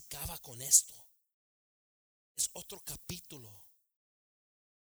 que no se acaba con esto. Es otro capítulo.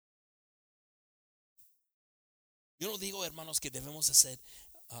 Yo no digo, hermanos, que debemos hacer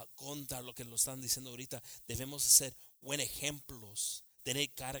contra lo que lo están diciendo ahorita. Debemos ser buenos ejemplos,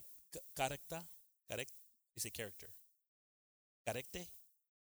 tener carácter, dice character, carácter,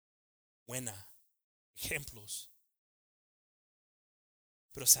 buena, ejemplos.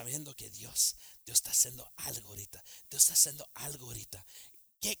 Pero sabiendo que Dios está haciendo algo ahorita. Dios está haciendo algo ahorita.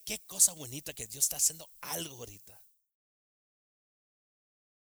 Qué cosa bonita que Dios está haciendo algo ahorita.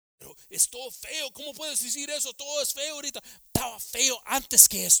 Pero es todo feo. ¿Cómo puedes decir eso? Todo es feo ahorita. Estaba feo antes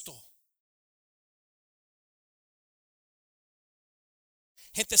que esto.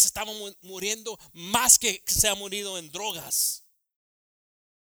 Gente se estaba muriendo más que se ha murido en drogas.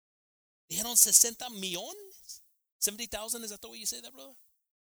 Dijeron 60 millones. 70,000, is that the way you say that, brother?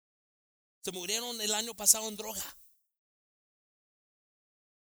 Se murieron el año pasado en droga.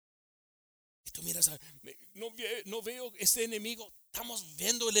 Y tú miras, no veo este enemigo. Estamos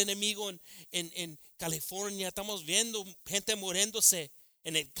viendo el enemigo en California. Estamos viendo gente muriéndose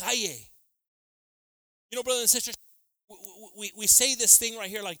en el calle. You know, brothers and sisters, we say this thing right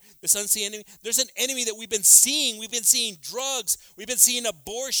here, like the unseen enemy. There's an enemy that we've been seeing. We've been seeing drugs. We've been seeing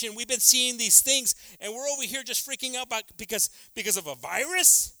abortion. We've been seeing these things. And we're over here just freaking out because of a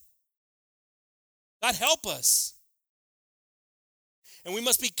virus. God help us. And we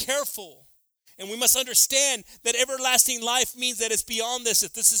must be careful. And we must understand that everlasting life means that it's beyond this.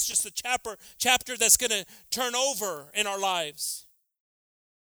 If this is just a chapter that's going to turn over in our lives.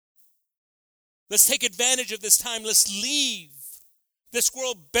 Let's take advantage of this time. Let's leave this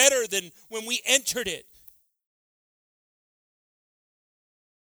world better than when we entered it.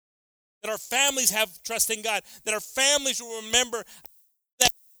 That our families have trust in God. That our families will remember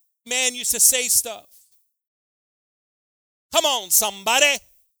that man used to say stuff. Come on, somebody.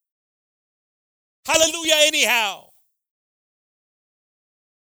 Hallelujah anyhow.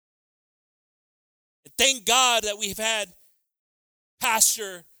 And thank God that we've had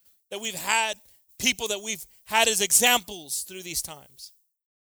pastor, that we've had people that we've had as examples through these times.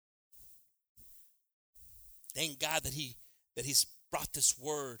 Thank God that he's brought this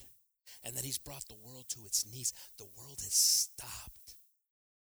word and that he's brought the world to its knees. The world has stopped.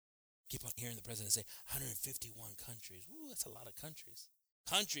 Keep on hearing the president say 151 countries. Ooh, that's a lot of countries.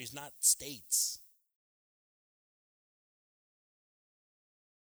 Countries, not states.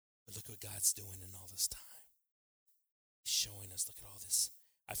 But look what God's doing in all this time. He's showing us, look at all this.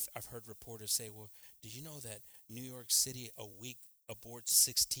 I've heard reporters say, well, did you know that New York City a week aborts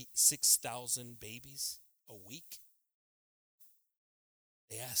 6,000 babies a week?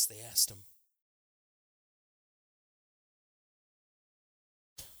 They asked him.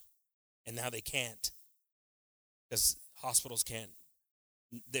 And now they can't. Because hospitals can't.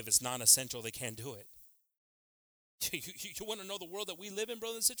 If it's non-essential, they can't do it. You want to know the world that we live in,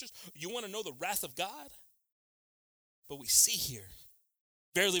 brothers and sisters? You want to know the wrath of God? But we see here,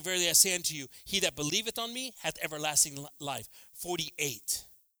 verily, verily, I say unto you, he that believeth on me hath everlasting life. 48.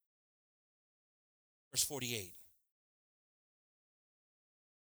 Verse 48.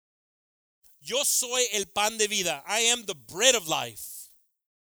 Yo soy el pan de vida. I am the bread of life.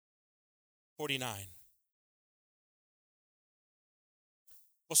 49.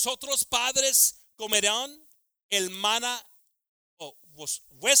 Vosotros padres comerán el maná, o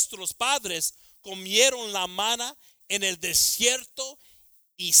vuestros padres comieron la maná en el desierto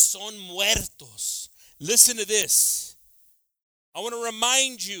y son muertos. Listen to this. I want to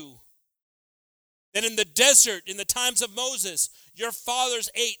remind you that in the desert, in the times of Moses, your fathers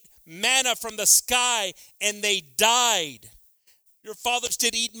ate manna from the sky and they died. Your fathers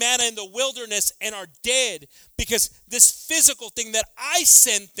did eat manna in the wilderness and are dead because this physical thing that I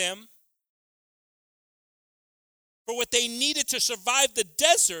sent them for what they needed to survive the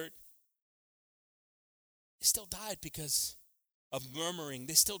desert, they still died because of murmuring.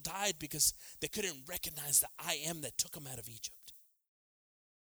 They still died because they couldn't recognize the I am that took them out of Egypt.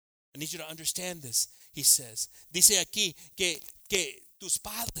 I need you to understand this. He says, dice aquí que tus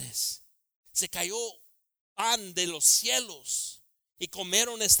padres se cayó pan de los cielos y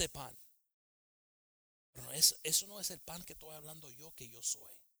comieron este pan. Pero eso no es el pan que estoy hablando yo, que yo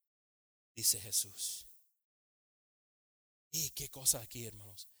soy, dice Jesús. Y qué cosa aquí,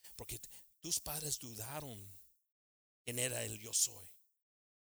 hermanos, porque tus padres dudaron quién era el yo soy.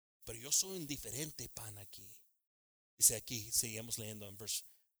 Pero yo soy un diferente pan aquí. Dice aquí, seguimos leyendo en verse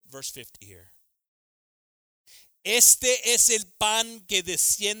 50 here. Este es el pan que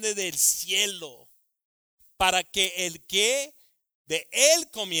desciende del cielo, para que el que de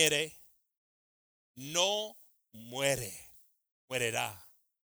él comiere no muererá.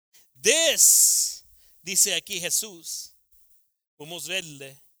 This, dice aquí Jesús, podemos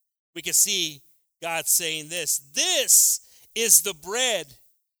verle, we can see God saying this. This is the bread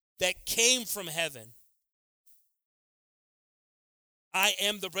that came from heaven. I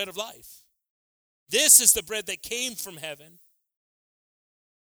am the bread of life. This is the bread that came from heaven.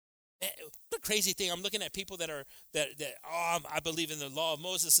 What a crazy thing. I'm looking at people that I believe in the law of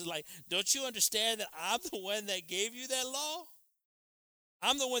Moses. Is like, don't you understand that I'm the one that gave you that law?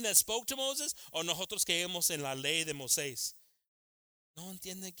 I'm the one that spoke to Moses. O nosotros creemos en la ley de Moisés. ¿No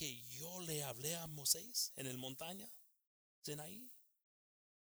entienden que yo le hablé a Moisés en el montaña Sinaí?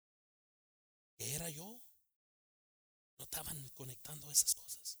 ¿Que era yo? No estaban conectando esas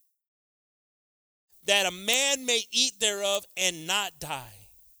cosas. That a man may eat thereof and not die.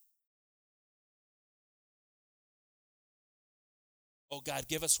 Oh God,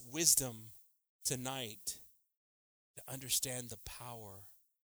 give us wisdom tonight to understand the power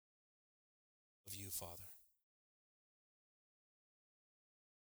of you, Father.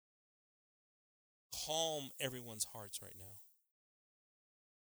 Calm everyone's hearts right now.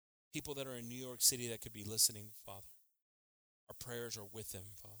 People that are in New York City that could be listening, Father. Our prayers are with them,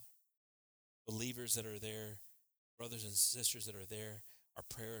 Father. Believers that are there, brothers and sisters that are there, our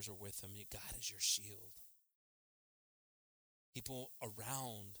prayers are with them. God is your shield. People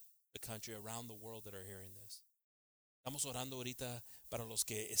around the country, around the world that are hearing this. Estamos orando ahorita para los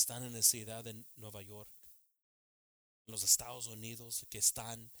que están en la ciudad de Nueva York, en los Estados Unidos, que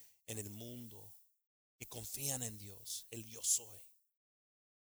están en el mundo, que confían en Dios, el yo soy,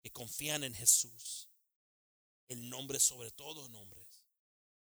 que confían en Jesús, el nombre sobre todo nombres.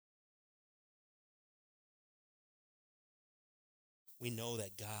 We know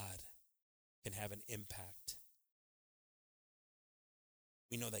that God can have an impact.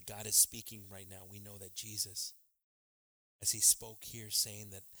 We know that God is speaking right now. We know that Jesus, as he spoke here, saying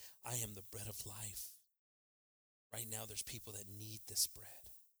that I am the bread of life. Right now, there's people that need this bread.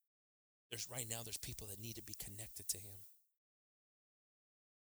 Right now, there's people that need to be connected to him.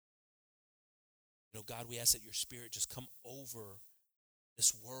 You know, God, we ask that your spirit just come over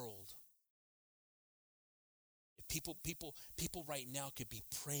this world. If people right now could be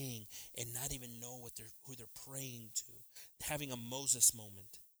praying and not even know who they're praying to, having a Moses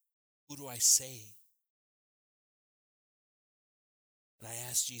moment. Who do I say? And I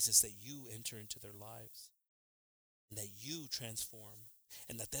ask Jesus that you enter into their lives and that you transform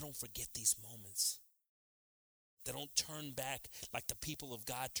and that they don't forget these moments. They don't turn back like the people of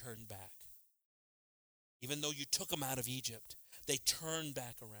God turned back. Even though you took them out of Egypt, they turned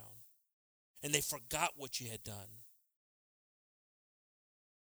back around and they forgot what you had done.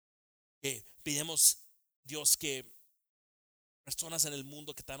 Pidemos, Dios, que personas en el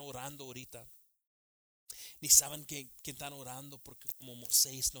mundo que están orando ahorita ni saben que están orando porque como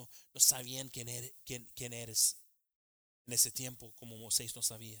Moisés no sabían quién eres en ese tiempo, como Moisés no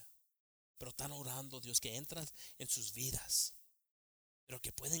sabía. Pero están orando, Dios, que entras en sus vidas, pero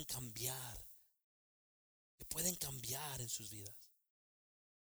que pueden cambiar en sus vidas.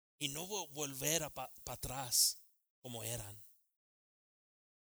 Y no volver para atrás como eran,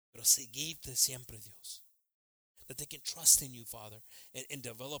 pero seguirte siempre, Dios. That they can trust in you, Father, and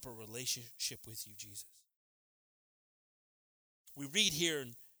develop a relationship with you, Jesus. We read here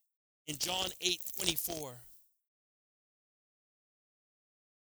in John 8:24.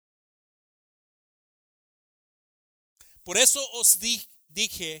 Por eso os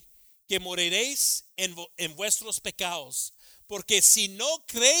dije que moriréis en vuestros pecados, porque si no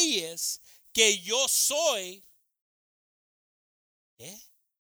creéis que yo soy,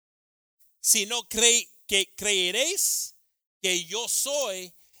 si no creeréis que yo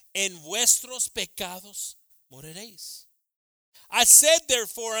soy, en vuestros pecados moriréis. I said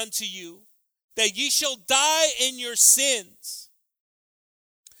therefore unto you, that ye shall die in your sins.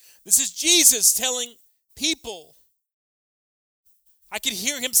 This is Jesus telling people. I can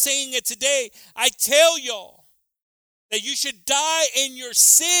hear him saying it today. I tell y'all that you should die in your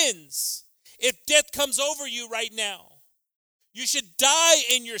sins. If death comes over you right now, you should die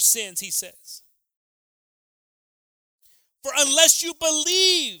in your sins, he says. For unless you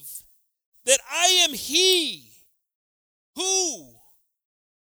believe that I am he, who?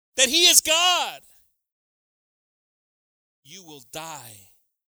 That he is God, you will die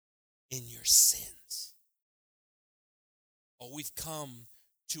in your sins. Oh, we've come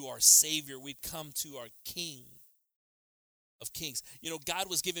to our Savior. We've come to our King of Kings. You know, God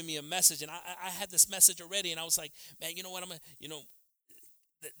was giving me a message, and I had this message already, and I was like, man, you know what?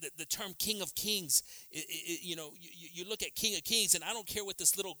 The term King of Kings, you look at King of Kings, and I don't care what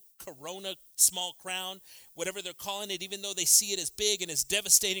this little corona, small crown, whatever they're calling it, even though they see it as big and as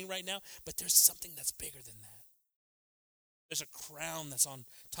devastating right now, but there's something that's bigger than that. There's a crown that's on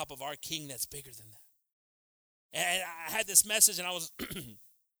top of our King that's bigger than that. And I had this message, and I was, and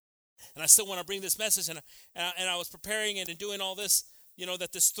I still want to bring this message, and I was preparing it and doing all this,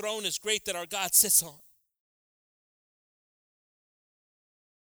 that this throne is great that our God sits on.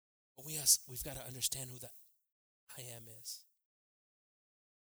 But we've got to understand who that I am is,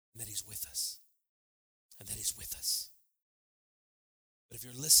 and that he's with us, and that he's with us. But if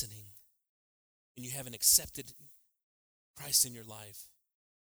you're listening, and you haven't accepted Christ in your life,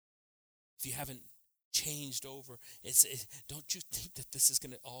 if you haven't changed over, don't you think that this is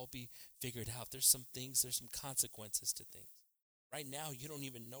going to all be figured out? There's some consequences to things. Right now, you don't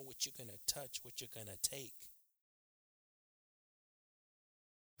even know what you're going to touch, what you're going to take.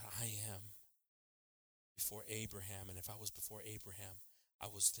 But I am before Abraham, and if I was before Abraham, I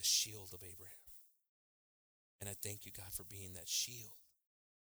was the shield of Abraham. And I thank you, God, for being that shield.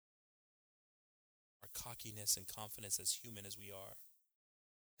 Our cockiness and confidence, as human as we are,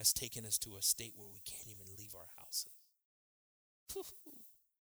 has taken us to a state where we can't even leave our houses. Look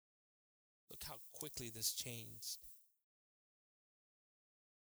how quickly this changed.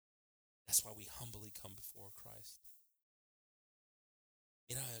 That's why we humbly come before Christ.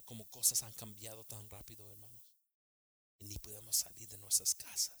 Mira como cosas han cambiado tan rápido, hermanos. Y ni podemos salir de nuestras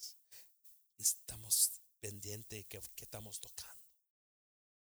casas. Estamos pendientes que estamos tocando.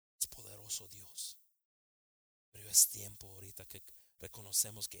 Es poderoso Dios. Pero es tiempo ahorita que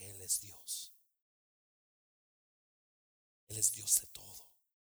reconocemos que Él es Dios. Él es Dios de todo.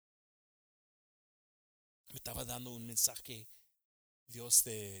 Me estaba dando un mensaje Dios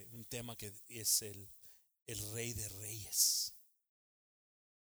de un tema que es el Rey de Reyes.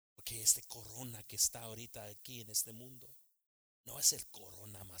 Porque corona que está ahorita aquí en este mundo no es el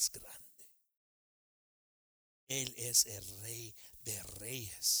corona más grande. Él es el Rey de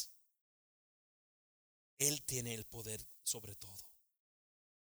Reyes. Él tiene el poder sobre todo.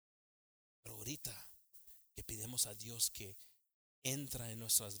 Pero ahorita que pidamos a Dios que entra en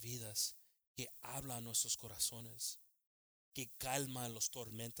nuestras vidas, que habla a nuestros corazones, que calma las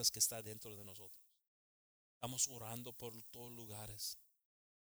tormentas que está dentro de nosotros. Estamos orando por todos lugares.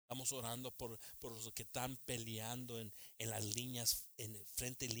 Estamos orando por los que están peleando en las líneas, en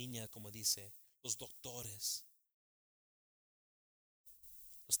frente línea, como dice, los doctores,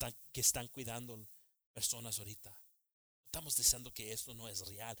 que están cuidando personas ahorita. Estamos deseando que esto no es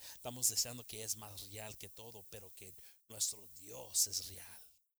real. Estamos deseando que es más real que todo, pero que nuestro Dios es real.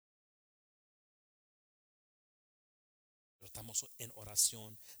 Pero estamos en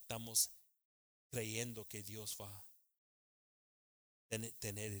oración, estamos creyendo que Dios va a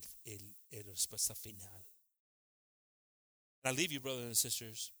tener el respuesta final. And I leave you, brothers and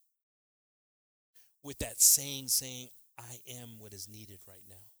sisters, with that saying, I am what is needed right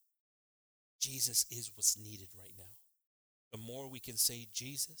now. Jesus is what's needed right now. The more we can say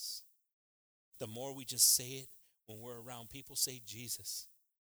Jesus, the more we just say it when we're around people, say Jesus.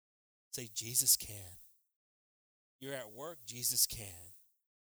 Say Jesus can. You're at work, Jesus can.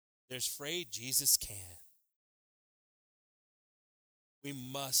 There's freight, Jesus can. We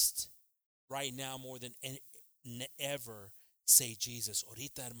must, right now more than ever, say Jesus.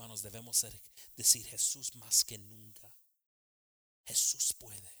 Ahorita, hermanos, debemos decir Jesús más que nunca. Jesús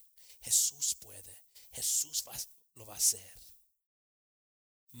puede. Jesús puede. Jesús lo va a hacer.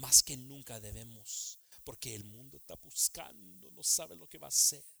 Más que nunca debemos, porque el mundo está buscando, no sabe lo que va a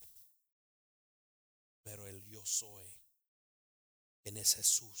hacer. Pero el yo soy, quien es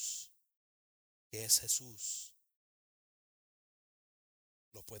Jesús, que es Jesús,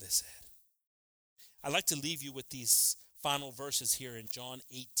 lo puede ser. I'd like to leave you with these final verses here in John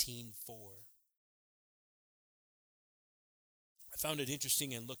 18:4. I found it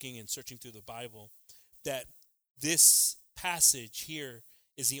interesting in looking and searching through the Bible that this passage here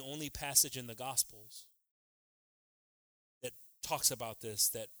is the only passage in the Gospels that talks about this,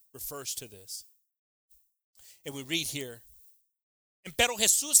 that refers to this. And we read here, pero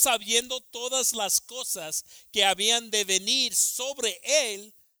Jesús, sabiendo todas las cosas que habían de venir sobre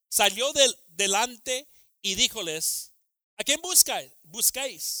él, salió delante y díjoles, ¿a quién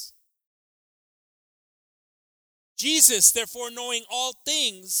buscáis? Jesus, therefore, knowing all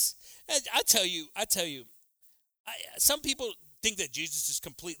things, I tell you, some people think that Jesus is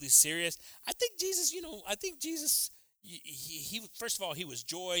completely serious. I think Jesus, he first of all, he was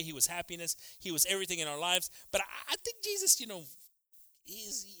joy, he was happiness, he was everything in our lives. But I think Jesus, he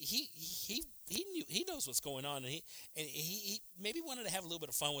knows what's going on, and he maybe wanted to have a little bit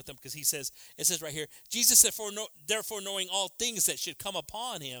of fun with them, because it says right here, Jesus therefore knowing all things that should come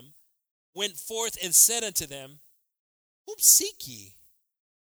upon him, went forth and said unto them, whom seek ye?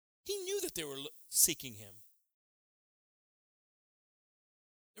 He knew that they were seeking him.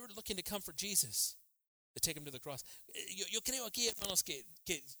 They were looking to come for Jesus, to take him to the cross. Yo creo aquí, hermanos, que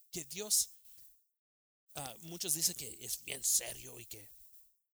Dios, muchos dicen que es bien serio y que,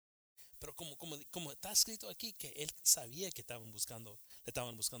 pero como está escrito aquí, que él sabía que le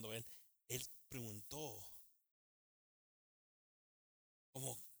estaban buscando a él. Él preguntó,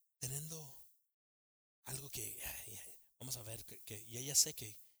 como teniendo algo que, vamos a ver, que ya sé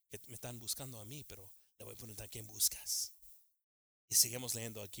que me están buscando a mí, pero le voy a preguntar, ¿quién buscas? Y seguimos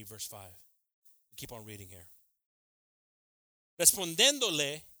leyendo aquí, verse 5. Keep on reading here.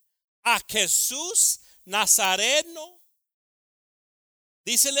 Respondiéndole a Jesús Nazareno,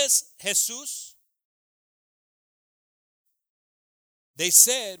 díceles Jesús. They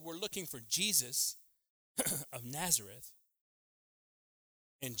said, we're looking for Jesus of Nazareth.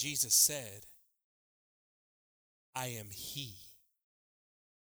 And Jesus said, I am he.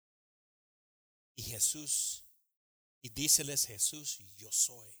 Y díceles Jesús, yo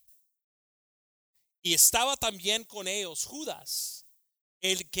soy. Y estaba también con ellos Judas,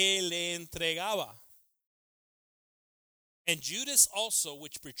 el que le entregaba. And Judas also,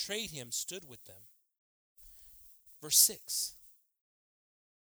 which betrayed him, stood with them. Verse 6.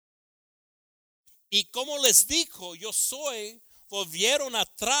 Y como les dijo, yo soy, volvieron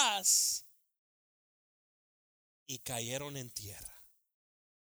atrás y cayeron en tierra.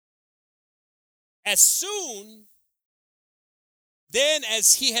 As soon then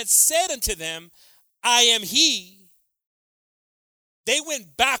as he had said unto them, I am he, they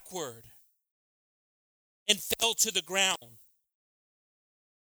went backward and fell to the ground.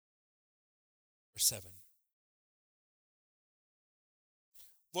 Verse 7.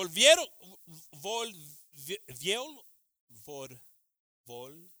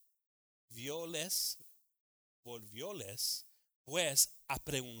 volvioles, volvioles, pues a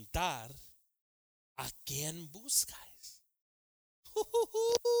preguntar a quién buscáis.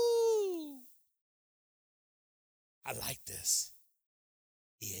 I like this.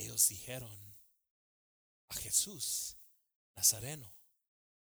 Y ellos dijeron a Jesús Nazareno.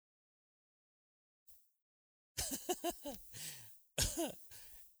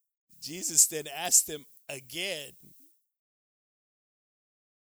 Jesus then asked them again.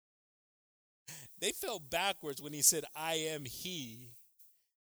 They fell backwards when he said, I am he.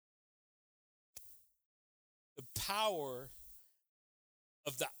 The power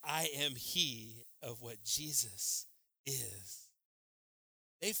of the I am he of what Jesus is.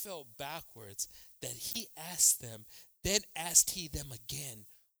 They fell backwards that he asked them. Then asked he them again,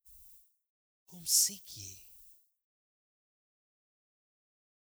 whom seek ye?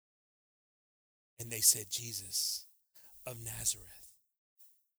 And they said, Jesus of Nazareth.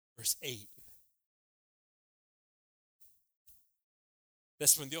 Verse 8.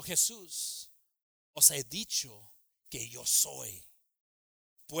 Respondió Jesús, os he dicho que yo soy.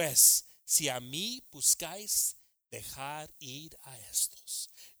 Pues si a mí buscáis, dejar ir a estos.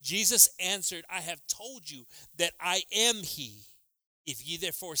 Jesus answered, I have told you that I am he. If ye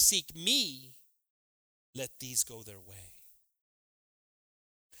therefore seek me, let these go their way.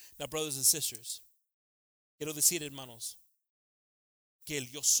 Now, brothers and sisters, quiero decir, hermanos, que el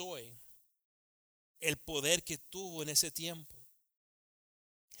yo soy, el poder que tuvo en ese tiempo,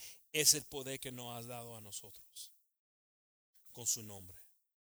 es el poder que nos ha dado a nosotros con su nombre.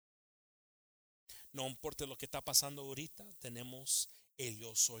 No importa lo que está pasando ahorita, tenemos el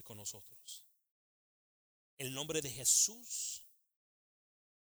yo soy con nosotros. El nombre de Jesús,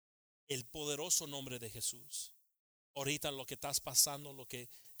 el poderoso nombre de Jesús. Ahorita lo que estás pasando, lo que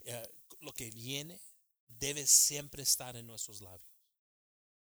viene, debe siempre estar en nuestros labios.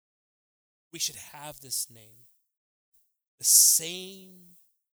 We should have this name. The same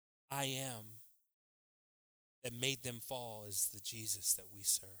I am that made them fall is the Jesus that we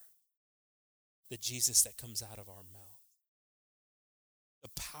serve. The Jesus that comes out of our mouth. The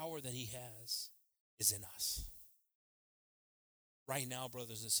power that he has is in us. Right now,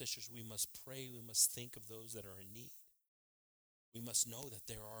 brothers and sisters, we must pray. We must think of those that are in need. We must know that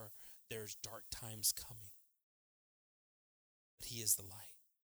there's dark times coming. But he is the light.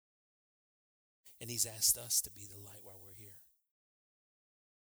 And he's asked us to be the light while we're here.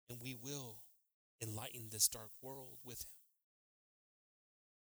 And we will enlighten this dark world with him.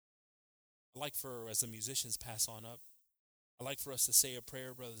 I'd like for, as the musicians pass on up, I'd like for us to say a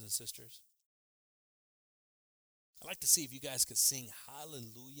prayer, brothers and sisters. I'd like to see if you guys could sing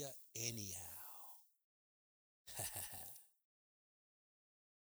Hallelujah anyhow.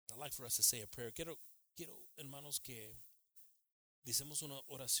 I'd like for us to say a prayer. Quiero, hermanos, que decimos una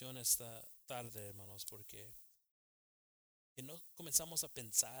oración esta tarde, hermanos, porque que no comenzamos a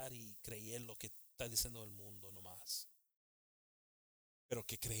pensar y creer lo que está diciendo el mundo nomás, pero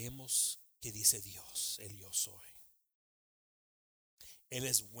que creemos que dice Dios, el yo soy. Él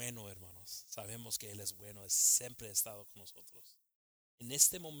es bueno, hermanos. Sabemos que Él es bueno. Siempre ha estado con nosotros. En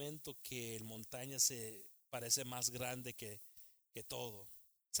este momento que el montaña se parece más grande que todo,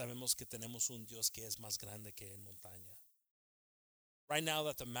 sabemos que tenemos un Dios que es más grande que en montaña. Right now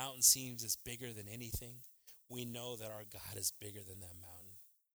that the mountain seems is bigger than anything, we know that our God is bigger than that mountain.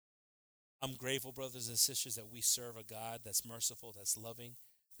 I'm grateful, brothers and sisters, that we serve a God that's merciful, that's loving,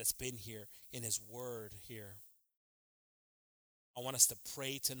 that's been here in his word here. I want us to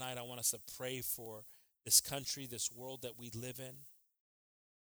pray tonight. I want us to pray for this country, this world that we live in.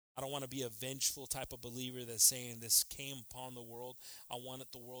 I don't want to be a vengeful type of believer that's saying this came upon the world. I want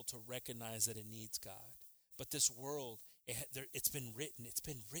the world to recognize that it needs God. But this world, it's been written. It's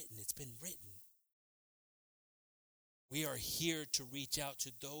been written. It's been written. We are here to reach out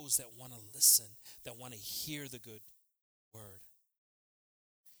to those that want to listen, that want to hear the good word.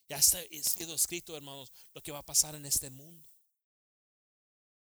 Ya está sido escrito, hermanos, lo que va a pasar en este mundo.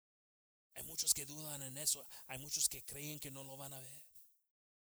 Hay muchos que dudan en eso. Hay muchos que creen que no lo van a ver.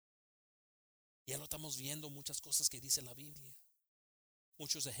 Ya lo estamos viendo, muchas cosas que dice la Biblia.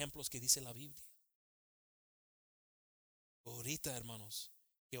 Muchos ejemplos que dice la Biblia. Ahorita, hermanos,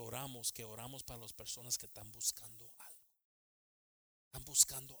 que oramos para las personas que están buscando algo. Están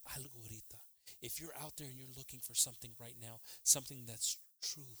buscando algo ahorita. If you're out there and you're looking for something right now, something that's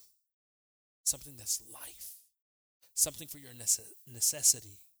truth, something that's life, something for your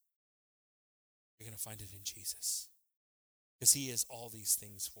necessity, you're going to find it in Jesus. Because he is all these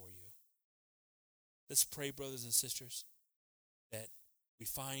things for you. Let's pray, brothers and sisters, that we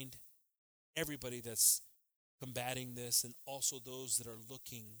find everybody that's combating this, and also those that are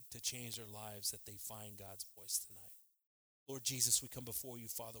looking to change their lives, that they find God's voice tonight. Lord Jesus, we come before you,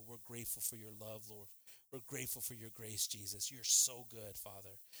 Father. We're grateful for your love, Lord. We're grateful for your grace, Jesus. You're so good,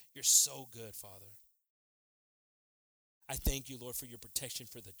 Father. You're so good, Father. I thank you, Lord, for your protection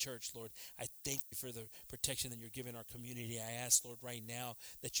for the church, Lord. I thank you for the protection that you're giving our community. I ask, Lord, right now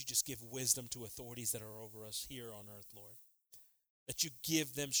that you just give wisdom to authorities that are over us here on earth, Lord. That you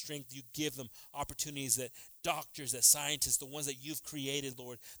give them strength, you give them opportunities, that doctors, that scientists, the ones that you've created,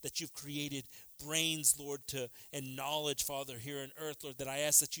 Lord, that you've created brains, Lord, and knowledge, Father, here on earth, Lord, that I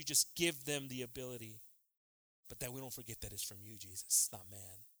ask that you just give them the ability, but that we don't forget that it's from you, Jesus. It's not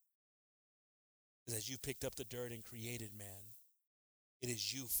man. Because as you picked up the dirt and created man, it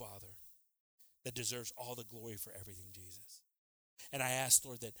is you, Father, that deserves all the glory for everything, Jesus. And I ask,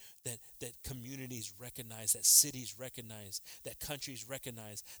 Lord, that communities recognize, that cities recognize, that countries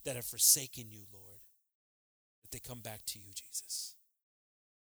recognize that have forsaken you, Lord, that they come back to you, Jesus,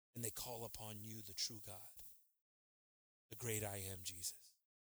 and they call upon you, the true God, the great I am, Jesus.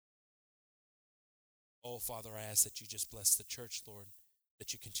 Oh, Father, I ask that you just bless the church, Lord,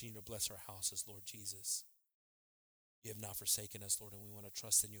 that you continue to bless our houses, Lord Jesus. You have not forsaken us, Lord, and we want to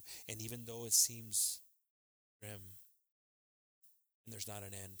trust in you. And even though it seems grim and there's not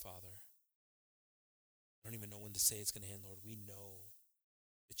an end, Father, I don't even know when to say it's going to end, Lord. We know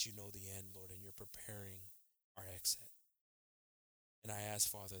that you know the end, Lord, and you're preparing our exit. And I ask,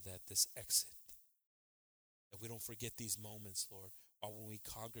 Father, that this exit, that we don't forget these moments, Lord, or when we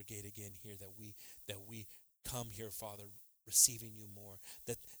congregate again here, that we come here, Father, receiving you more,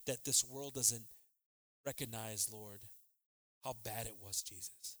 that this world doesn't recognize, Lord, how bad it was,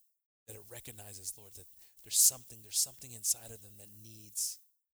 Jesus, that it recognizes, Lord, that there's something inside of them that needs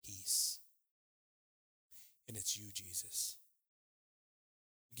peace. And it's you, Jesus.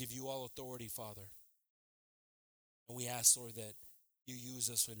 We give you all authority, Father. And we ask, Lord, that you use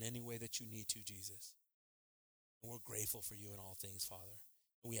us in any way that you need to, Jesus. And we're grateful for you in all things, Father.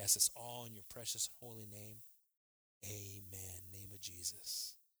 And we ask this all in your precious and holy name. Amen. Name of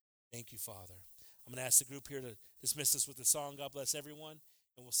Jesus. Thank you, Father. I'm going to ask the group here to dismiss us with a song. God bless everyone.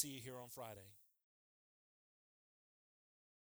 And we'll see you here on Friday.